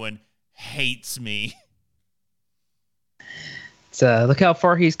everyone hates me. So look how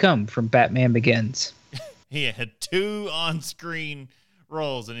far he's come from Batman Begins. He had 2 on-screen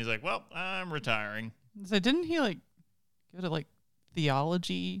roles, and he's like, "Well, I'm retiring." So didn't he like go to like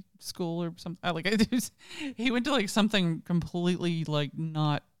theology school or something? Like he went to like something completely like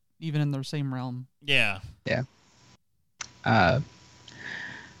not even in their same realm. Yeah. Yeah. But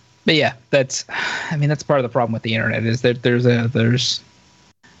yeah, that's part of the problem with the internet is that there's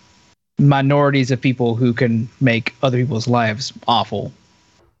minorities of people who can make other people's lives awful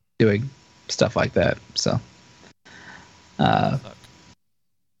doing stuff like that. So,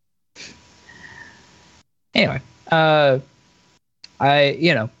 anyway, this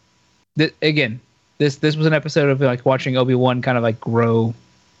was an episode of like watching Obi-Wan kind of like grow,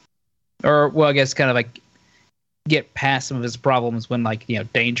 or well, I guess kind of like get past some of his problems when like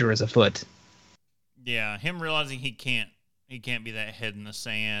danger is afoot. Yeah, him realizing he can't be that head in the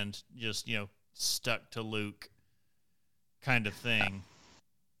sand, just stuck to Luke kind of thing.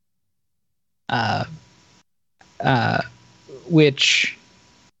 Which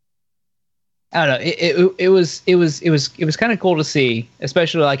I don't know. It was kind of cool to see,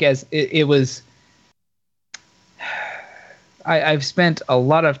 especially like as it was. I've spent a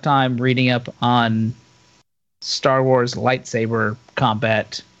lot of time reading up on Star Wars lightsaber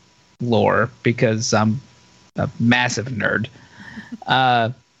combat lore because I'm a massive nerd.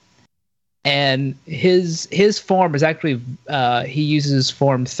 And his form is actually he uses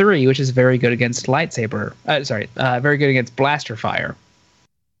form 3, which is very good against lightsaber. Very good against blaster fire.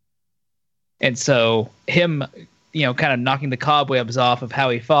 And so him, kind of knocking the cobwebs off of how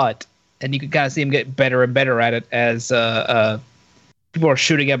he fought, and you can kind of see him get better and better at it as people are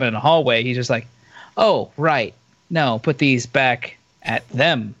shooting him in a hallway. He's just like, oh, right. No, put these back at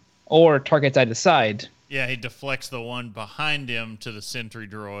them or targets I decide. Yeah, he deflects the one behind him to the sentry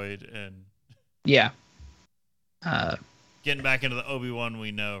droid and yeah. Getting back into the Obi-Wan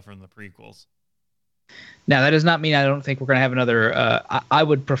we know from the prequels. Now, that does not mean I don't think we're going to have another... I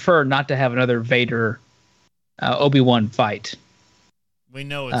would prefer not to have another Vader Obi-Wan fight. We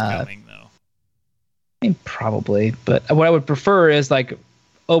know it's coming, though. I mean, probably. But what I would prefer is like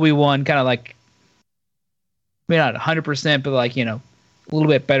Obi-Wan kind of like... I mean, not 100%, but like, a little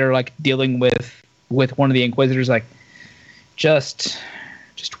bit better, like dealing with one of the Inquisitors, like just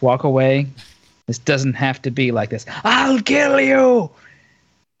walk away. This doesn't have to be like this. I'll kill you.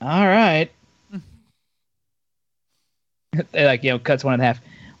 All right. They like, cuts one in half.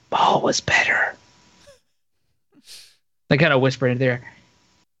 Maul was better. They kind of whisper into there.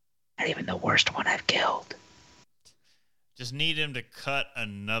 Not even the worst one I've killed. Just need him to cut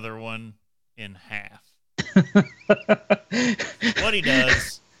another one in half. What he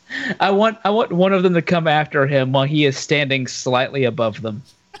does. I want one of them to come after him while he is standing slightly above them.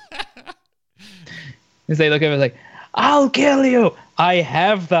 As they look at him like, I'll kill you. I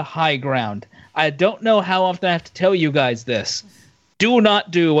have the high ground. I don't know how often I have to tell you guys this. Do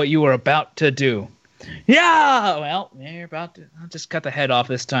not do what you are about to do. Yeah, well, you're about to. I'll just cut the head off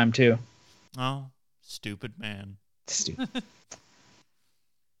this time too. Oh, stupid man. Stupid.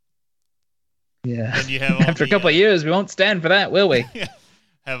 Yeah. And you have after a couple of years, we won't stand for that, will we?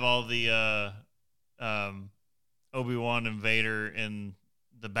 Have all the Obi-Wan and Vader in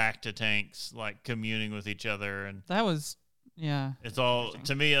the bacta tanks like communing with each other, and that was it's all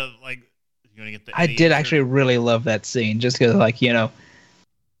to me like you want to get the. I did actually really love that scene just because like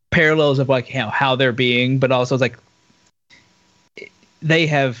parallels of like how they're being, but also it's like they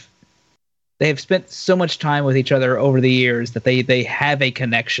have spent so much time with each other over the years that they have a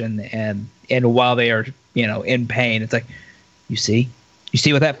connection, and while they are in pain, it's like you see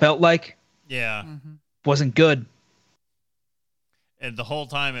what that felt like. Yeah. Mm-hmm. Wasn't good. And the whole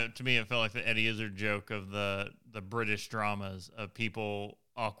time, to me, it felt like the Eddie Izzard joke of the British dramas of people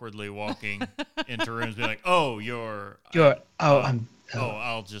awkwardly walking into rooms, being like, "Oh, sorry."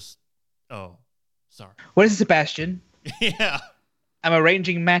 What is it, Sebastian? Yeah, I'm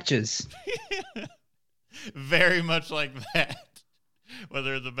arranging matches. Very much like that.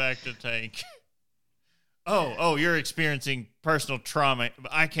 Whether the bacta tank. Oh, you're experiencing personal trauma.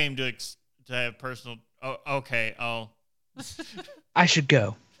 I came to have personal. Oh, okay, I'll. I should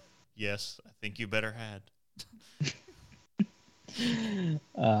go. Yes, I think you better had.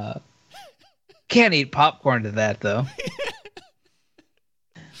 Can't eat popcorn to that though.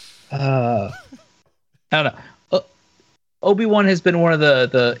 I don't know. Obi-Wan has been one of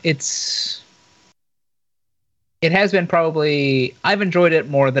it has been probably I've enjoyed it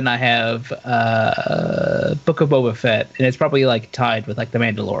more than I have Book of Boba Fett, and it's probably like tied with like The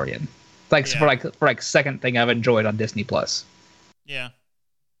Mandalorian. For second thing I've enjoyed on Disney Plus. Yeah.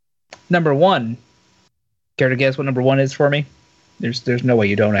 Number one. Care to guess what number one is for me? There's no way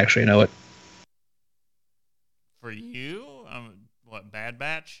you don't actually know it. For you? Bad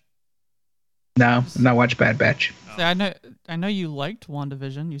Batch? No, I'm not watching Bad Batch. See, I know you liked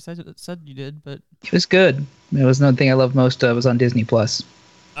WandaVision. You said you did, but It was good. It was another thing I loved most. Was on Disney Plus.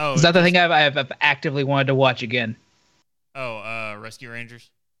 Oh, It's not the thing I've actively wanted to watch again. Rescue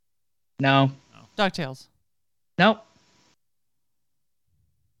Rangers? No. DuckTales. Nope.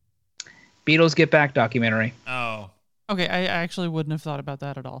 Beatles Get Back documentary. Oh. Okay, I actually wouldn't have thought about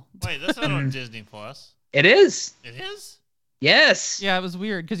that at all. Wait, that's not on Disney Plus. It is. It is? Yes. Yeah, it was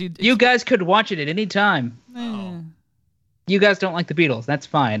weird because You guys could watch it at any time. Oh. You guys don't like the Beatles. That's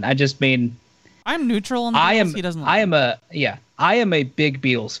fine. I just mean I'm neutral on the Beatles. He doesn't like I am a big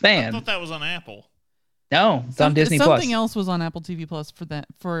Beatles I fan. thought that was on Apple. No, it's on Disney Plus. Something else was on Apple TV Plus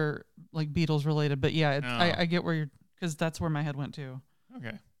for like Beatles related, but yeah, I get where you're because that's where my head went to.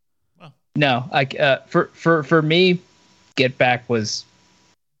 Okay. Well. No, for me, Get Back was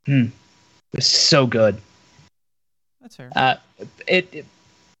so good. That's fair. It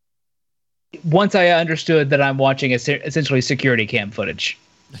once I understood that I'm watching essentially security cam footage.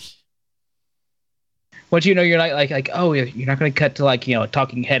 Once you know you're not like oh you're not going to cut to like a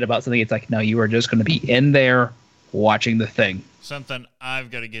talking head about something. It's like no, you are just going to be in there watching the thing. Something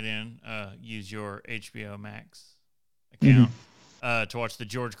I've got to get in. Use your HBO Max account to watch the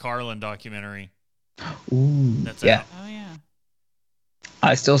George Carlin documentary. Ooh, That's yeah. out. Oh yeah.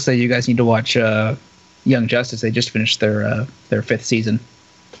 I still say you guys need to watch Young Justice. They just finished their 5th season.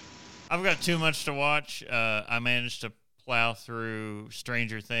 I've got too much to watch. I managed to plow through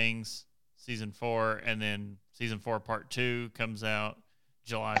Stranger Things season 4, and then season 4 part 2 comes out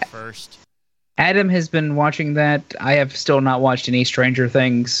July 1st. Adam has been watching that. I have still not watched any Stranger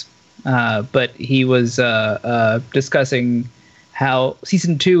Things, but he was discussing how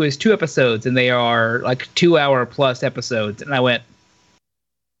season 2 is 2 episodes, and they are like 2-hour plus episodes. And I went,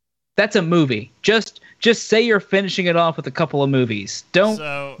 "That's a movie. Just say you're finishing it off with a couple of movies. Don't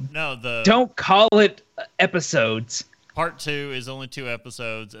call it episodes." Part 2 is only 2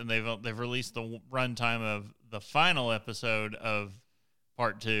 episodes, and they've released the runtime of the final episode of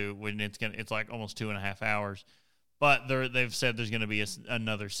part 2 when it's like almost 2.5 hours. But they've said there's going to be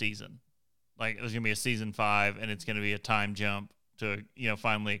another season. Like there's going to be a season 5, and it's going to be a time jump to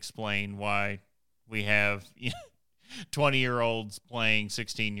finally explain why we have 20-year-olds playing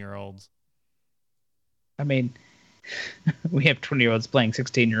 16-year-olds. I mean, we have 20-year-olds playing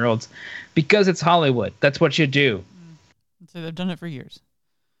 16-year-olds because it's Hollywood. That's what you do. So they've done it for years.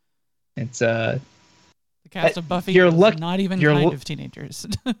 It's the cast of Buffy you're is not even kind of teenagers.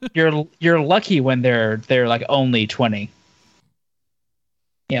 you're lucky when they're like only 20.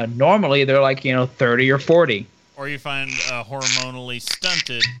 Normally they're like 30 or 40. Or you find a hormonally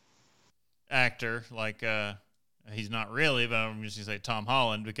stunted actor like he's not really, but I'm just gonna say Tom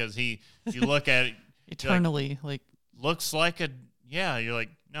Holland because you look at it eternally like looks like you're like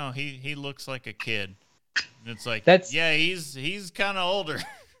no he looks like a kid. And it's like he's kind of older.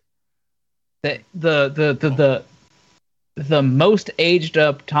 The most aged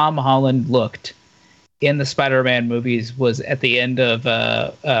up Tom Holland looked in the Spider-Man movies was at the end of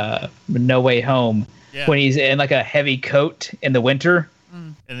No Way Home when he's in like a heavy coat in the winter.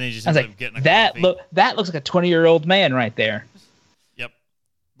 And then he just ends up getting that looks like a 20-year-old man right there. Yep.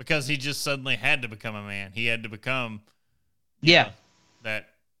 Because he just suddenly had to become a man. He had to become that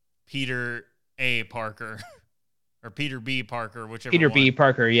Peter A. Parker or Peter B. Parker, whichever Peter one. B.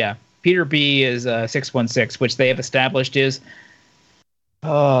 Parker, yeah. Peter B. is 616, which they have established is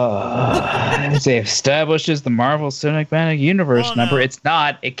they've established as the Marvel Cinematic Universe number. No. It's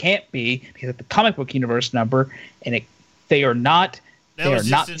not. It can't be because it's the comic book universe number, and they are not. They are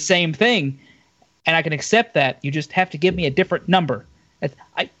not the same thing, and I can accept that. You just have to give me a different number.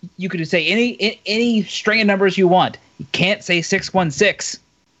 You could say any string of numbers you want. You can't say 616.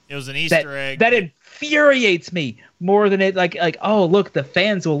 It was an Easter egg. That infuriates me more than it like oh look, the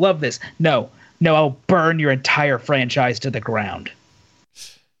fans will love this. No, I'll burn your entire franchise to the ground.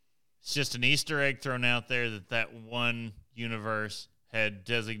 It's just an Easter egg thrown out there that one universe had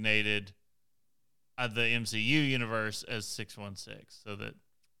designated the MCU universe as 616 so that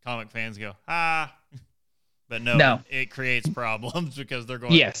comic fans go, but no. It creates problems because they're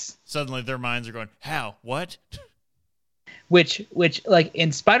going, suddenly their minds are going, how? What? Which like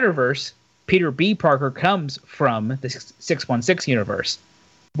in Spider-Verse, Peter B. Parker comes from the 616 universe,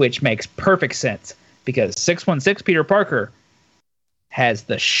 which makes perfect sense because 616 Peter Parker has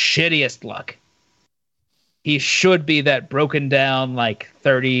the shittiest luck. He should be that broken down, like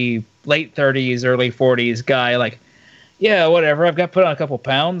late 30s, early 40s guy. Like, yeah, whatever. I've got put on a couple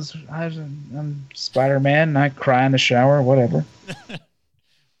pounds. I'm Spider-Man. And I cry in the shower. Whatever.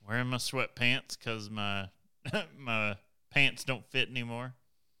 Wearing my sweatpants because my pants don't fit anymore.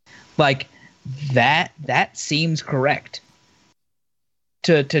 Like that seems correct.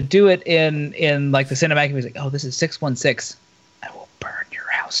 To do it in like the cinematic music. Oh, this is 616. I will burn your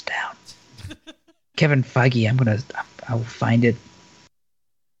house down. Kevin Feige, I will find it.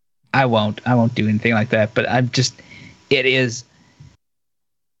 I won't do anything like that, but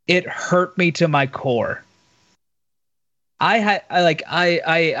it hurt me to my core. I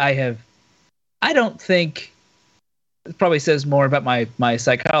don't think it probably says more about my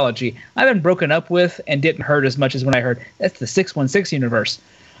psychology. I've been broken up with and didn't hurt as much as when I heard that's the 616 universe.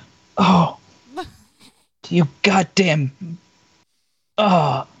 Oh, you goddamn.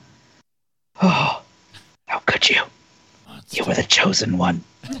 Oh, how could you? You were the chosen one.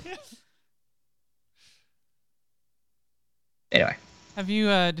 Anyway. Have you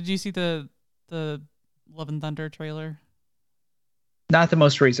did you see the Love and Thunder trailer? Not the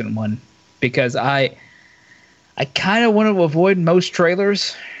most recent one, because I kind of want to avoid most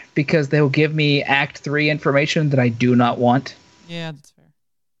trailers because they'll give me Act 3 information that I do not want. Yeah, that's fair.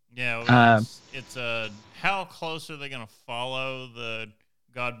 Yeah, well, it's how close are they going to follow the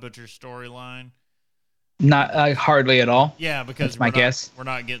God Butcher storyline? Not hardly at all. Yeah, because that's my guess. We're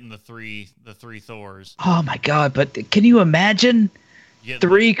not getting the three Thors. Oh my god! But can you imagine hit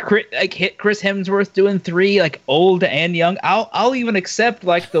Chris Hemsworth doing 3 like old and young? I'll even accept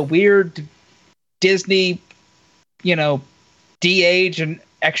like the weird Disney, de-age and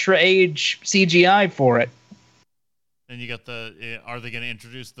extra age CGI for it. And you got are they going to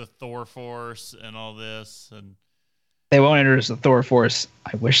introduce the Thor Force and all this? And they won't introduce the Thor Force.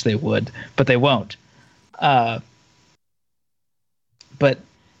 I wish they would, but they won't. Because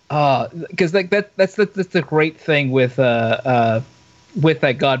like that's the great thing with that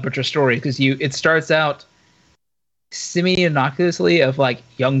God Butcher story, because it starts out semi-innocuously of like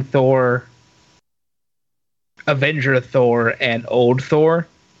young Thor, Avenger Thor, and old Thor.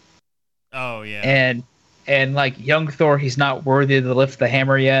 Oh yeah. And like young Thor, he's not worthy to lift the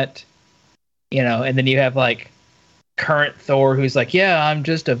hammer yet, and then you have like current Thor who's like, yeah, I'm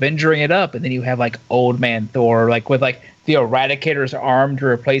just avenging it up, and then you have like old man Thor like with like the Eradicator's arm to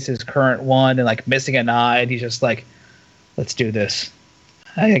replace his current one and like missing an eye, and he's just like, let's do this.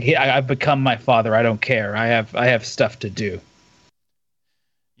 I've become my father. I don't care. I have stuff to do.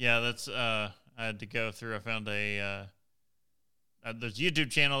 Yeah, that's I had to go through. I found there's a YouTube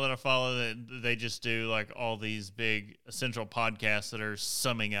channel that I follow that they just do like all these big essential podcasts that are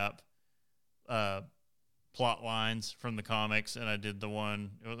summing up plot lines from the comics, and I did the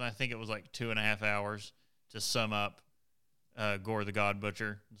one. I think it was like 2.5 hours to sum up Gore the God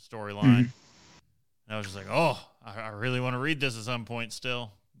Butcher storyline. Mm-hmm. And I was just like, oh, I really want to read this at some point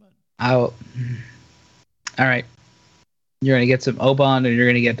still. But all right, you're gonna get some Oban, and you're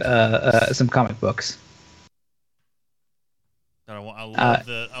gonna get some comic books.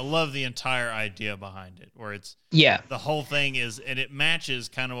 I love the entire idea behind it, where it's the whole thing is, and it matches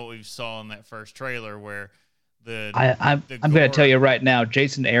kind of what we saw in that first trailer, where I'm going to tell you right now,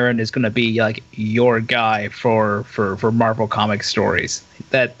 Jason Aaron is going to be like your guy for Marvel Comics stories.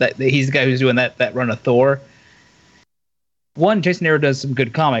 That he's the guy who's doing that run of Thor. One, Jason Aaron does some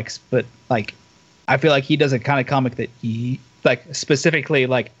good comics, but like I feel like he does a kind of comic that he like specifically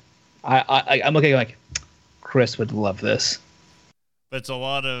like I'm looking like Chris would love this. But it's a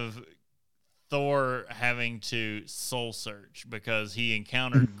lot of Thor having to soul search because he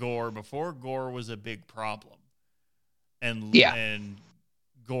encountered Gore before Gore was a big problem. And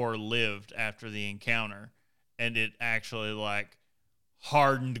Gore lived after the encounter, and it actually like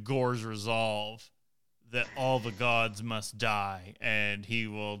hardened Gore's resolve that all the gods must die, and he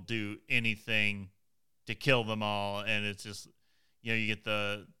will do anything to kill them all. And it's just, you get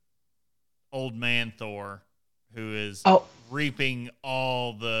the old man Thor who is reaping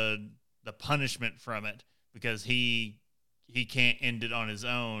all the punishment from it because he can't end it on his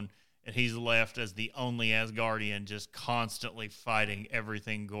own. And he's left as the only Asgardian, just constantly fighting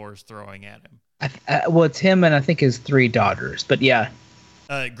everything Gore's throwing at him. Well, it's him and I think his 3 daughters, but yeah.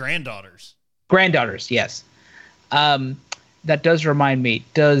 Granddaughters. Granddaughters, yes. That does remind me,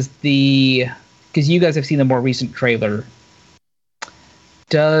 because you guys have seen the more recent trailer,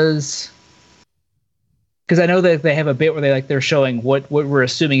 because I know that they have a bit where they're showing what we're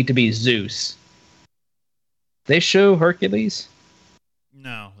assuming to be Zeus. They show Hercules?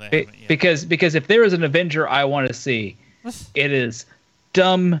 No, they haven't yet. Because if there is an Avenger I want to see, it is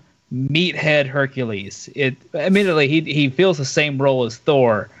dumb meathead Hercules. Admittedly, he feels the same role as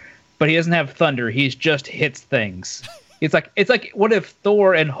Thor, but he doesn't have thunder. He just hits things. It's like what if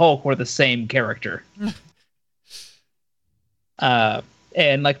Thor and Hulk were the same character?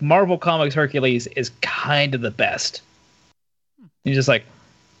 And like Marvel Comics Hercules is kind of the best. He's just like,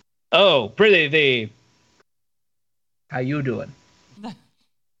 "Oh, pretty thee, how you doing?"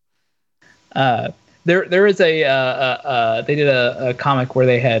 There is they did a comic where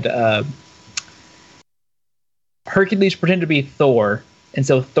they had Hercules pretend to be Thor, and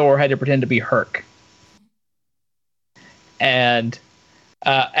so Thor had to pretend to be Herc. And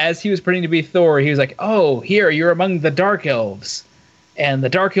as he was pretending to be Thor, he was like, "Oh, here, you're among the Dark Elves. And the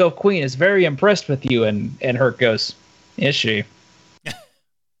Dark Elf Queen is very impressed with you." And Herc goes, "Is she?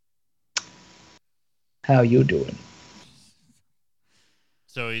 How you doing?"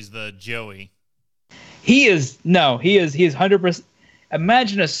 So he's the Joey. He is 100%.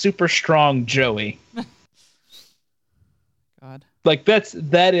 Imagine a super strong Joey. God. Like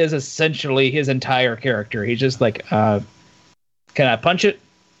that is essentially his entire character. He's just like, can I punch it?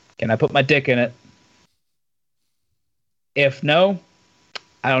 Can I put my dick in it? If no,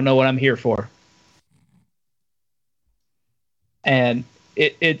 I don't know what I'm here for. And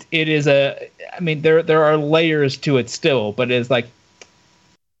it is there are layers to it still, but it's like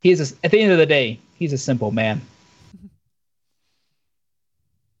at the end of the day, he's a simple man.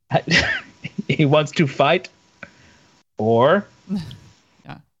 He wants to fight, or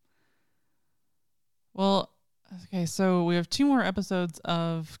yeah. Well, okay, so we have 2 more episodes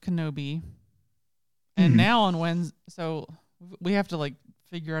of Kenobi, and now on Wednesday, so we have to like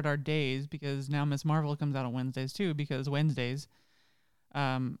figure out our days because now Miss Marvel comes out on Wednesdays too because Wednesdays.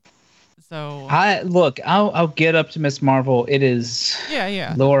 So I'll get up to Miss Marvel. It is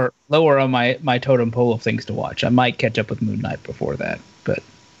lower on my totem pole of things to watch. I might catch up with Moon Knight before that, but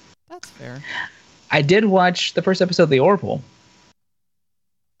that's fair. I did watch the first episode of The Orville.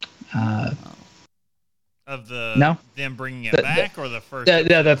 Of the no? Them bringing it back or the first?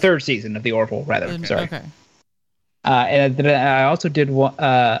 The third season of The Orville, rather. Sorry. Okay. And I also did.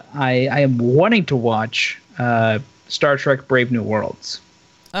 I am wanting to watch Star Trek: Brave New Worlds.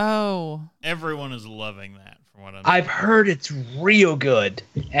 Oh, everyone is loving that. From what I've heard, it's real good,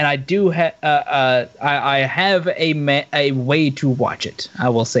 and I do have. I have a way to watch it. I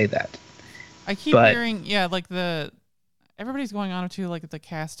will say that. I keep hearing, like everybody's going on to like the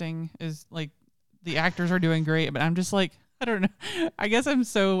casting is like the actors are doing great, but I'm just like I don't know. I guess I was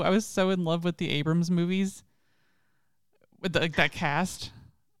so in love with the Abrams movies with that cast.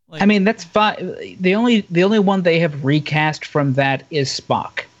 Like, I mean, that's fine. The only one they have recast from that is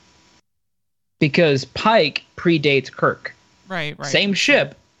Spock, because Pike predates Kirk. Right. Same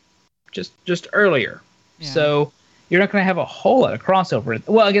ship, just earlier. Yeah. So you're not going to have a whole lot of crossover.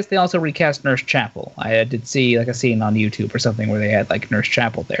 Well, I guess they also recast Nurse Chapel. I did see like a scene on YouTube or something where they had like Nurse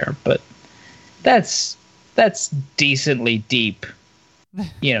Chapel there, but that's decently deep,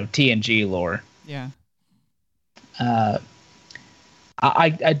 TNG lore. Yeah.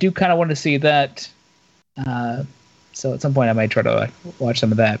 I do kind of want to see that. So at some point I might try to watch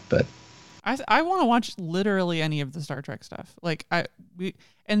some of that, but I want to watch literally any of the Star Trek stuff. Like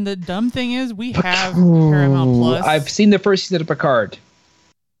and the dumb thing is we have Paramount Plus. I've seen the first season of Picard,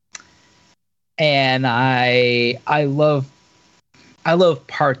 and I love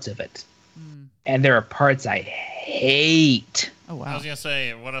parts of it, and there are parts I hate. Oh wow! I was gonna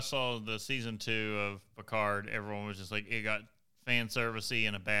say when I saw the season 2 of Picard, everyone was just like it got fan servicey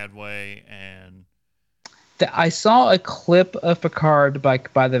in a bad way, and I saw a clip of Picard by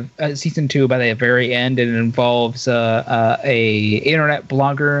the season 2 by the very end, and it involves a internet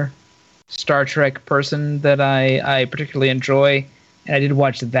blogger, Star Trek person that I particularly enjoy, and I did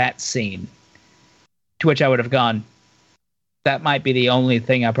watch that scene, to which I would have gone, that might be the only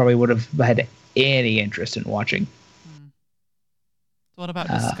thing I probably would have had any interest in watching. What about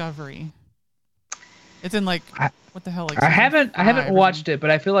Discovery? It's in like what the hell? Like I haven't watched it, but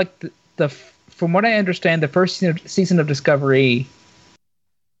I feel like the from what I understand, the first season of Discovery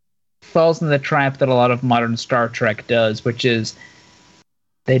falls in the trap that a lot of modern Star Trek does, which is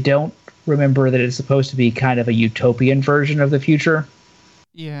they don't remember that it's supposed to be kind of a utopian version of the future.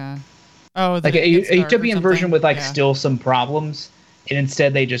 Yeah. Oh, like a utopian version with still some problems, and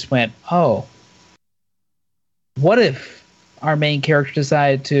instead they just went, oh, what if our main character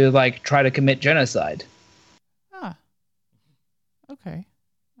decided to try to commit genocide? Okay.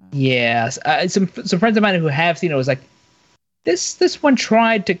 Yes, some friends of mine who have seen it was like, this one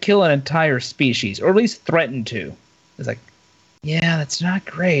tried to kill an entire species, or at least threatened to. It's like, yeah, that's not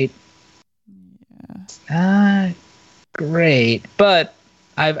great. Yeah, it's not great, but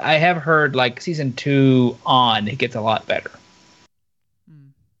I have heard season 2 on it gets a lot better.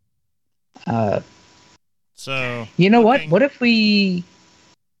 So you know what? What if we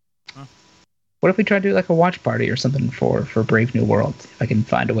try to do a watch party or something for Brave New World? If I can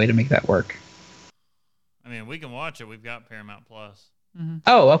find a way to make that work. I mean, we can watch it. We've got Paramount Plus.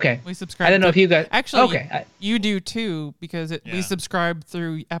 Oh, okay. We subscribe. I didn't know if you got. Actually, Okay. you do too because Yeah. we subscribe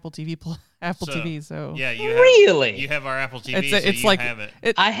through Apple TV. Apple TV. So Yeah, you have, Really? You have our Apple TV, it's so you like have it.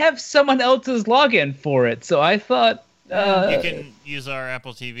 I have someone else's login for it, so I thought. You can use our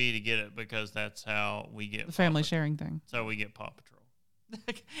Apple TV to get it because that's how we get the family sharing thing. So we get Paw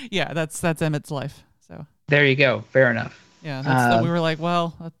Patrol. Yeah, that's Emmett's life. So There you go. Fair enough. yeah, we were like,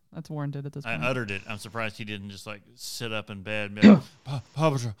 well, that's warranted at this I point. uttered it. I'm surprised he didn't just like sit up in bed and be like,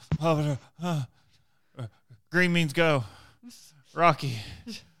 Paw Patrol, Paw Patrol, green means go. Rocky,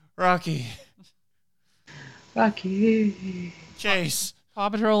 Rocky. Chase. Paw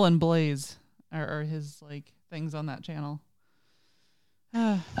Patrol and Blaze are his like things on that channel.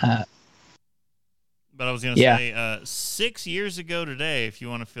 But I was gonna say, 6 years ago today, if you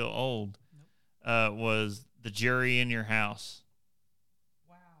want to feel old, was The Jury in Your House.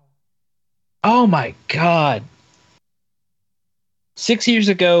 Oh my God. 6 years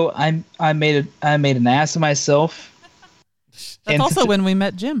ago, I made an ass of myself. That's And also when we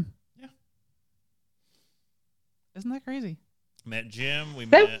met Jim. Yeah. Isn't that crazy? Met Jim. We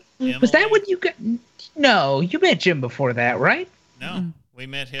That, met Emily. was that when you got? No, you met Jim before that, right? No, we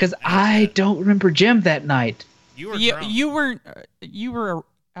met him. Because at I that- don't remember Jim that night. You were You, drunk. you weren't. You were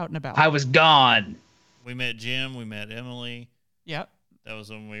out and about. I was gone. We met Jim. We met Emily. Yep. That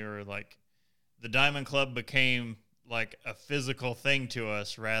was when we were like, the Diamond Club became like a physical thing to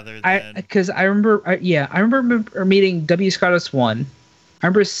us rather than. Because I remember, I remember meeting W. Scottus 1. I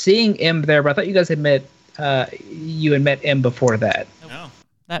remember seeing M there, but I thought you guys had met. You had met M before that. No.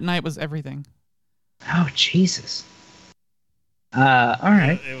 That night was everything. Oh Jesus. All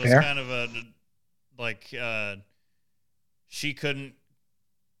right. It was fair. kind of a like she couldn't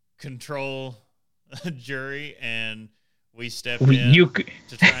control a jury, and we stepped in You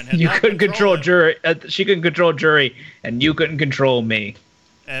to try and you not couldn't control him. jury. She couldn't control jury, and you couldn't control me.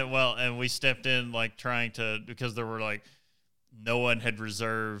 And we stepped in like trying to, because there were like no one had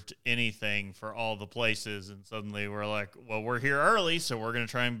reserved anything for all the places, and suddenly we're like, well, we're here early, so we're gonna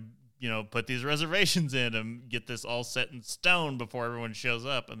try and put these reservations in and get this all set in stone before everyone shows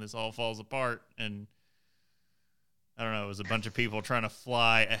up, and this all falls apart. And I don't know, it was a bunch of people trying to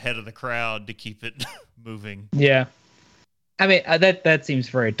fly ahead of the crowd to keep it moving. Yeah. I mean that seems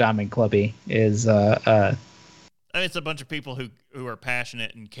very Diamond Clubby. Is I mean, it's a bunch of people who are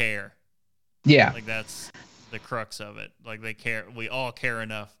passionate and care. yeah. Like that's the crux of it. Like they care. We all care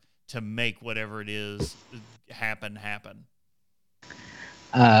enough to make whatever it is happen.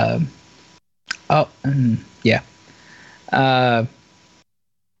 Yeah.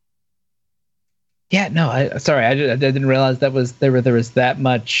 Yeah. No. I didn't realize there was that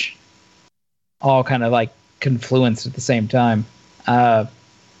much, all kind of like confluence at the same time. But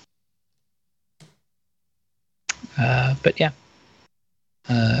yeah.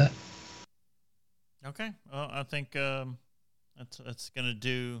 Okay. Well, I think that's gonna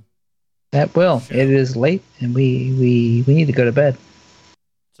do. That will. Sure. It is late, and we need to go to bed.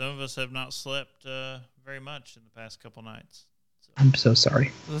 Some of us have not slept very much in the past couple nights. So. I'm so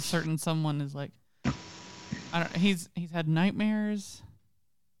sorry. A certain someone is like, I don't. He's had nightmares,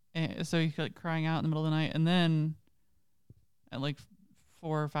 and so he's like crying out in the middle of the night, and then at like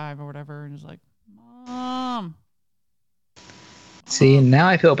 4 or 5 or whatever, and he's like, "Mom." See, now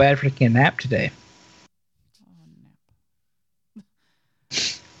I feel bad for taking a nap today.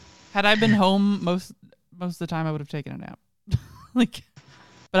 Had I been home most of the time, I would have taken a nap. Like,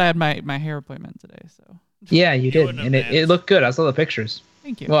 but I had my hair appointment today, so Yeah, you did, wouldn't and have it looked good. I saw the pictures.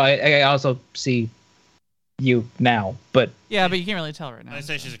 thank you. Well, I also see you now, but Yeah, but you can't really tell right now. I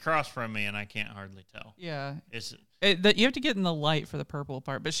say she's across from me, and I can't hardly tell. Yeah, It's you have to get in the light for the purple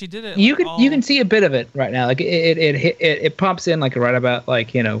part, but she did it. you like, can you can see a bit of it right now. Like it pops in like right about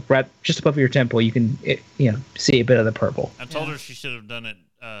like right just above your temple. You can see a bit of the purple. I told her she should have done it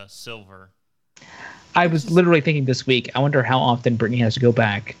silver. I was literally thinking this week. I wonder how often Brittany has to go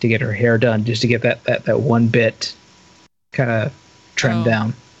back to get her hair done just to get that one bit kind of trimmed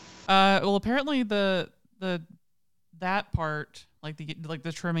down. Well, apparently that part, like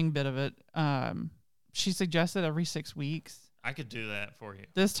the trimming bit of it, she suggested every 6 weeks. I could do that for you.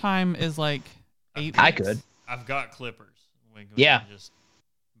 This time is like 8 weeks. I could. I've got clippers. We Yeah. can just.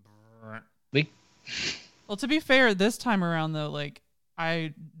 Well, to be fair, this time around though, like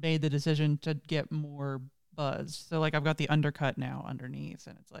I made the decision to get more buzz. So like I've got the undercut now underneath,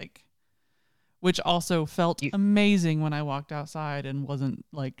 and it's like, which also felt amazing when I walked outside and wasn't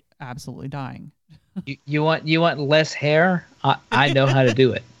like absolutely dying. You want less hair? I know how to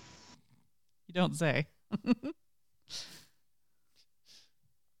do it. You don't say.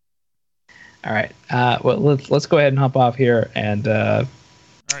 All right. Well, let's go ahead and hop off here, and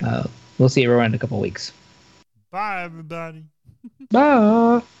right. we'll see everyone in a couple weeks. Bye, everybody.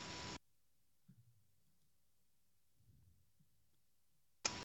 Bye.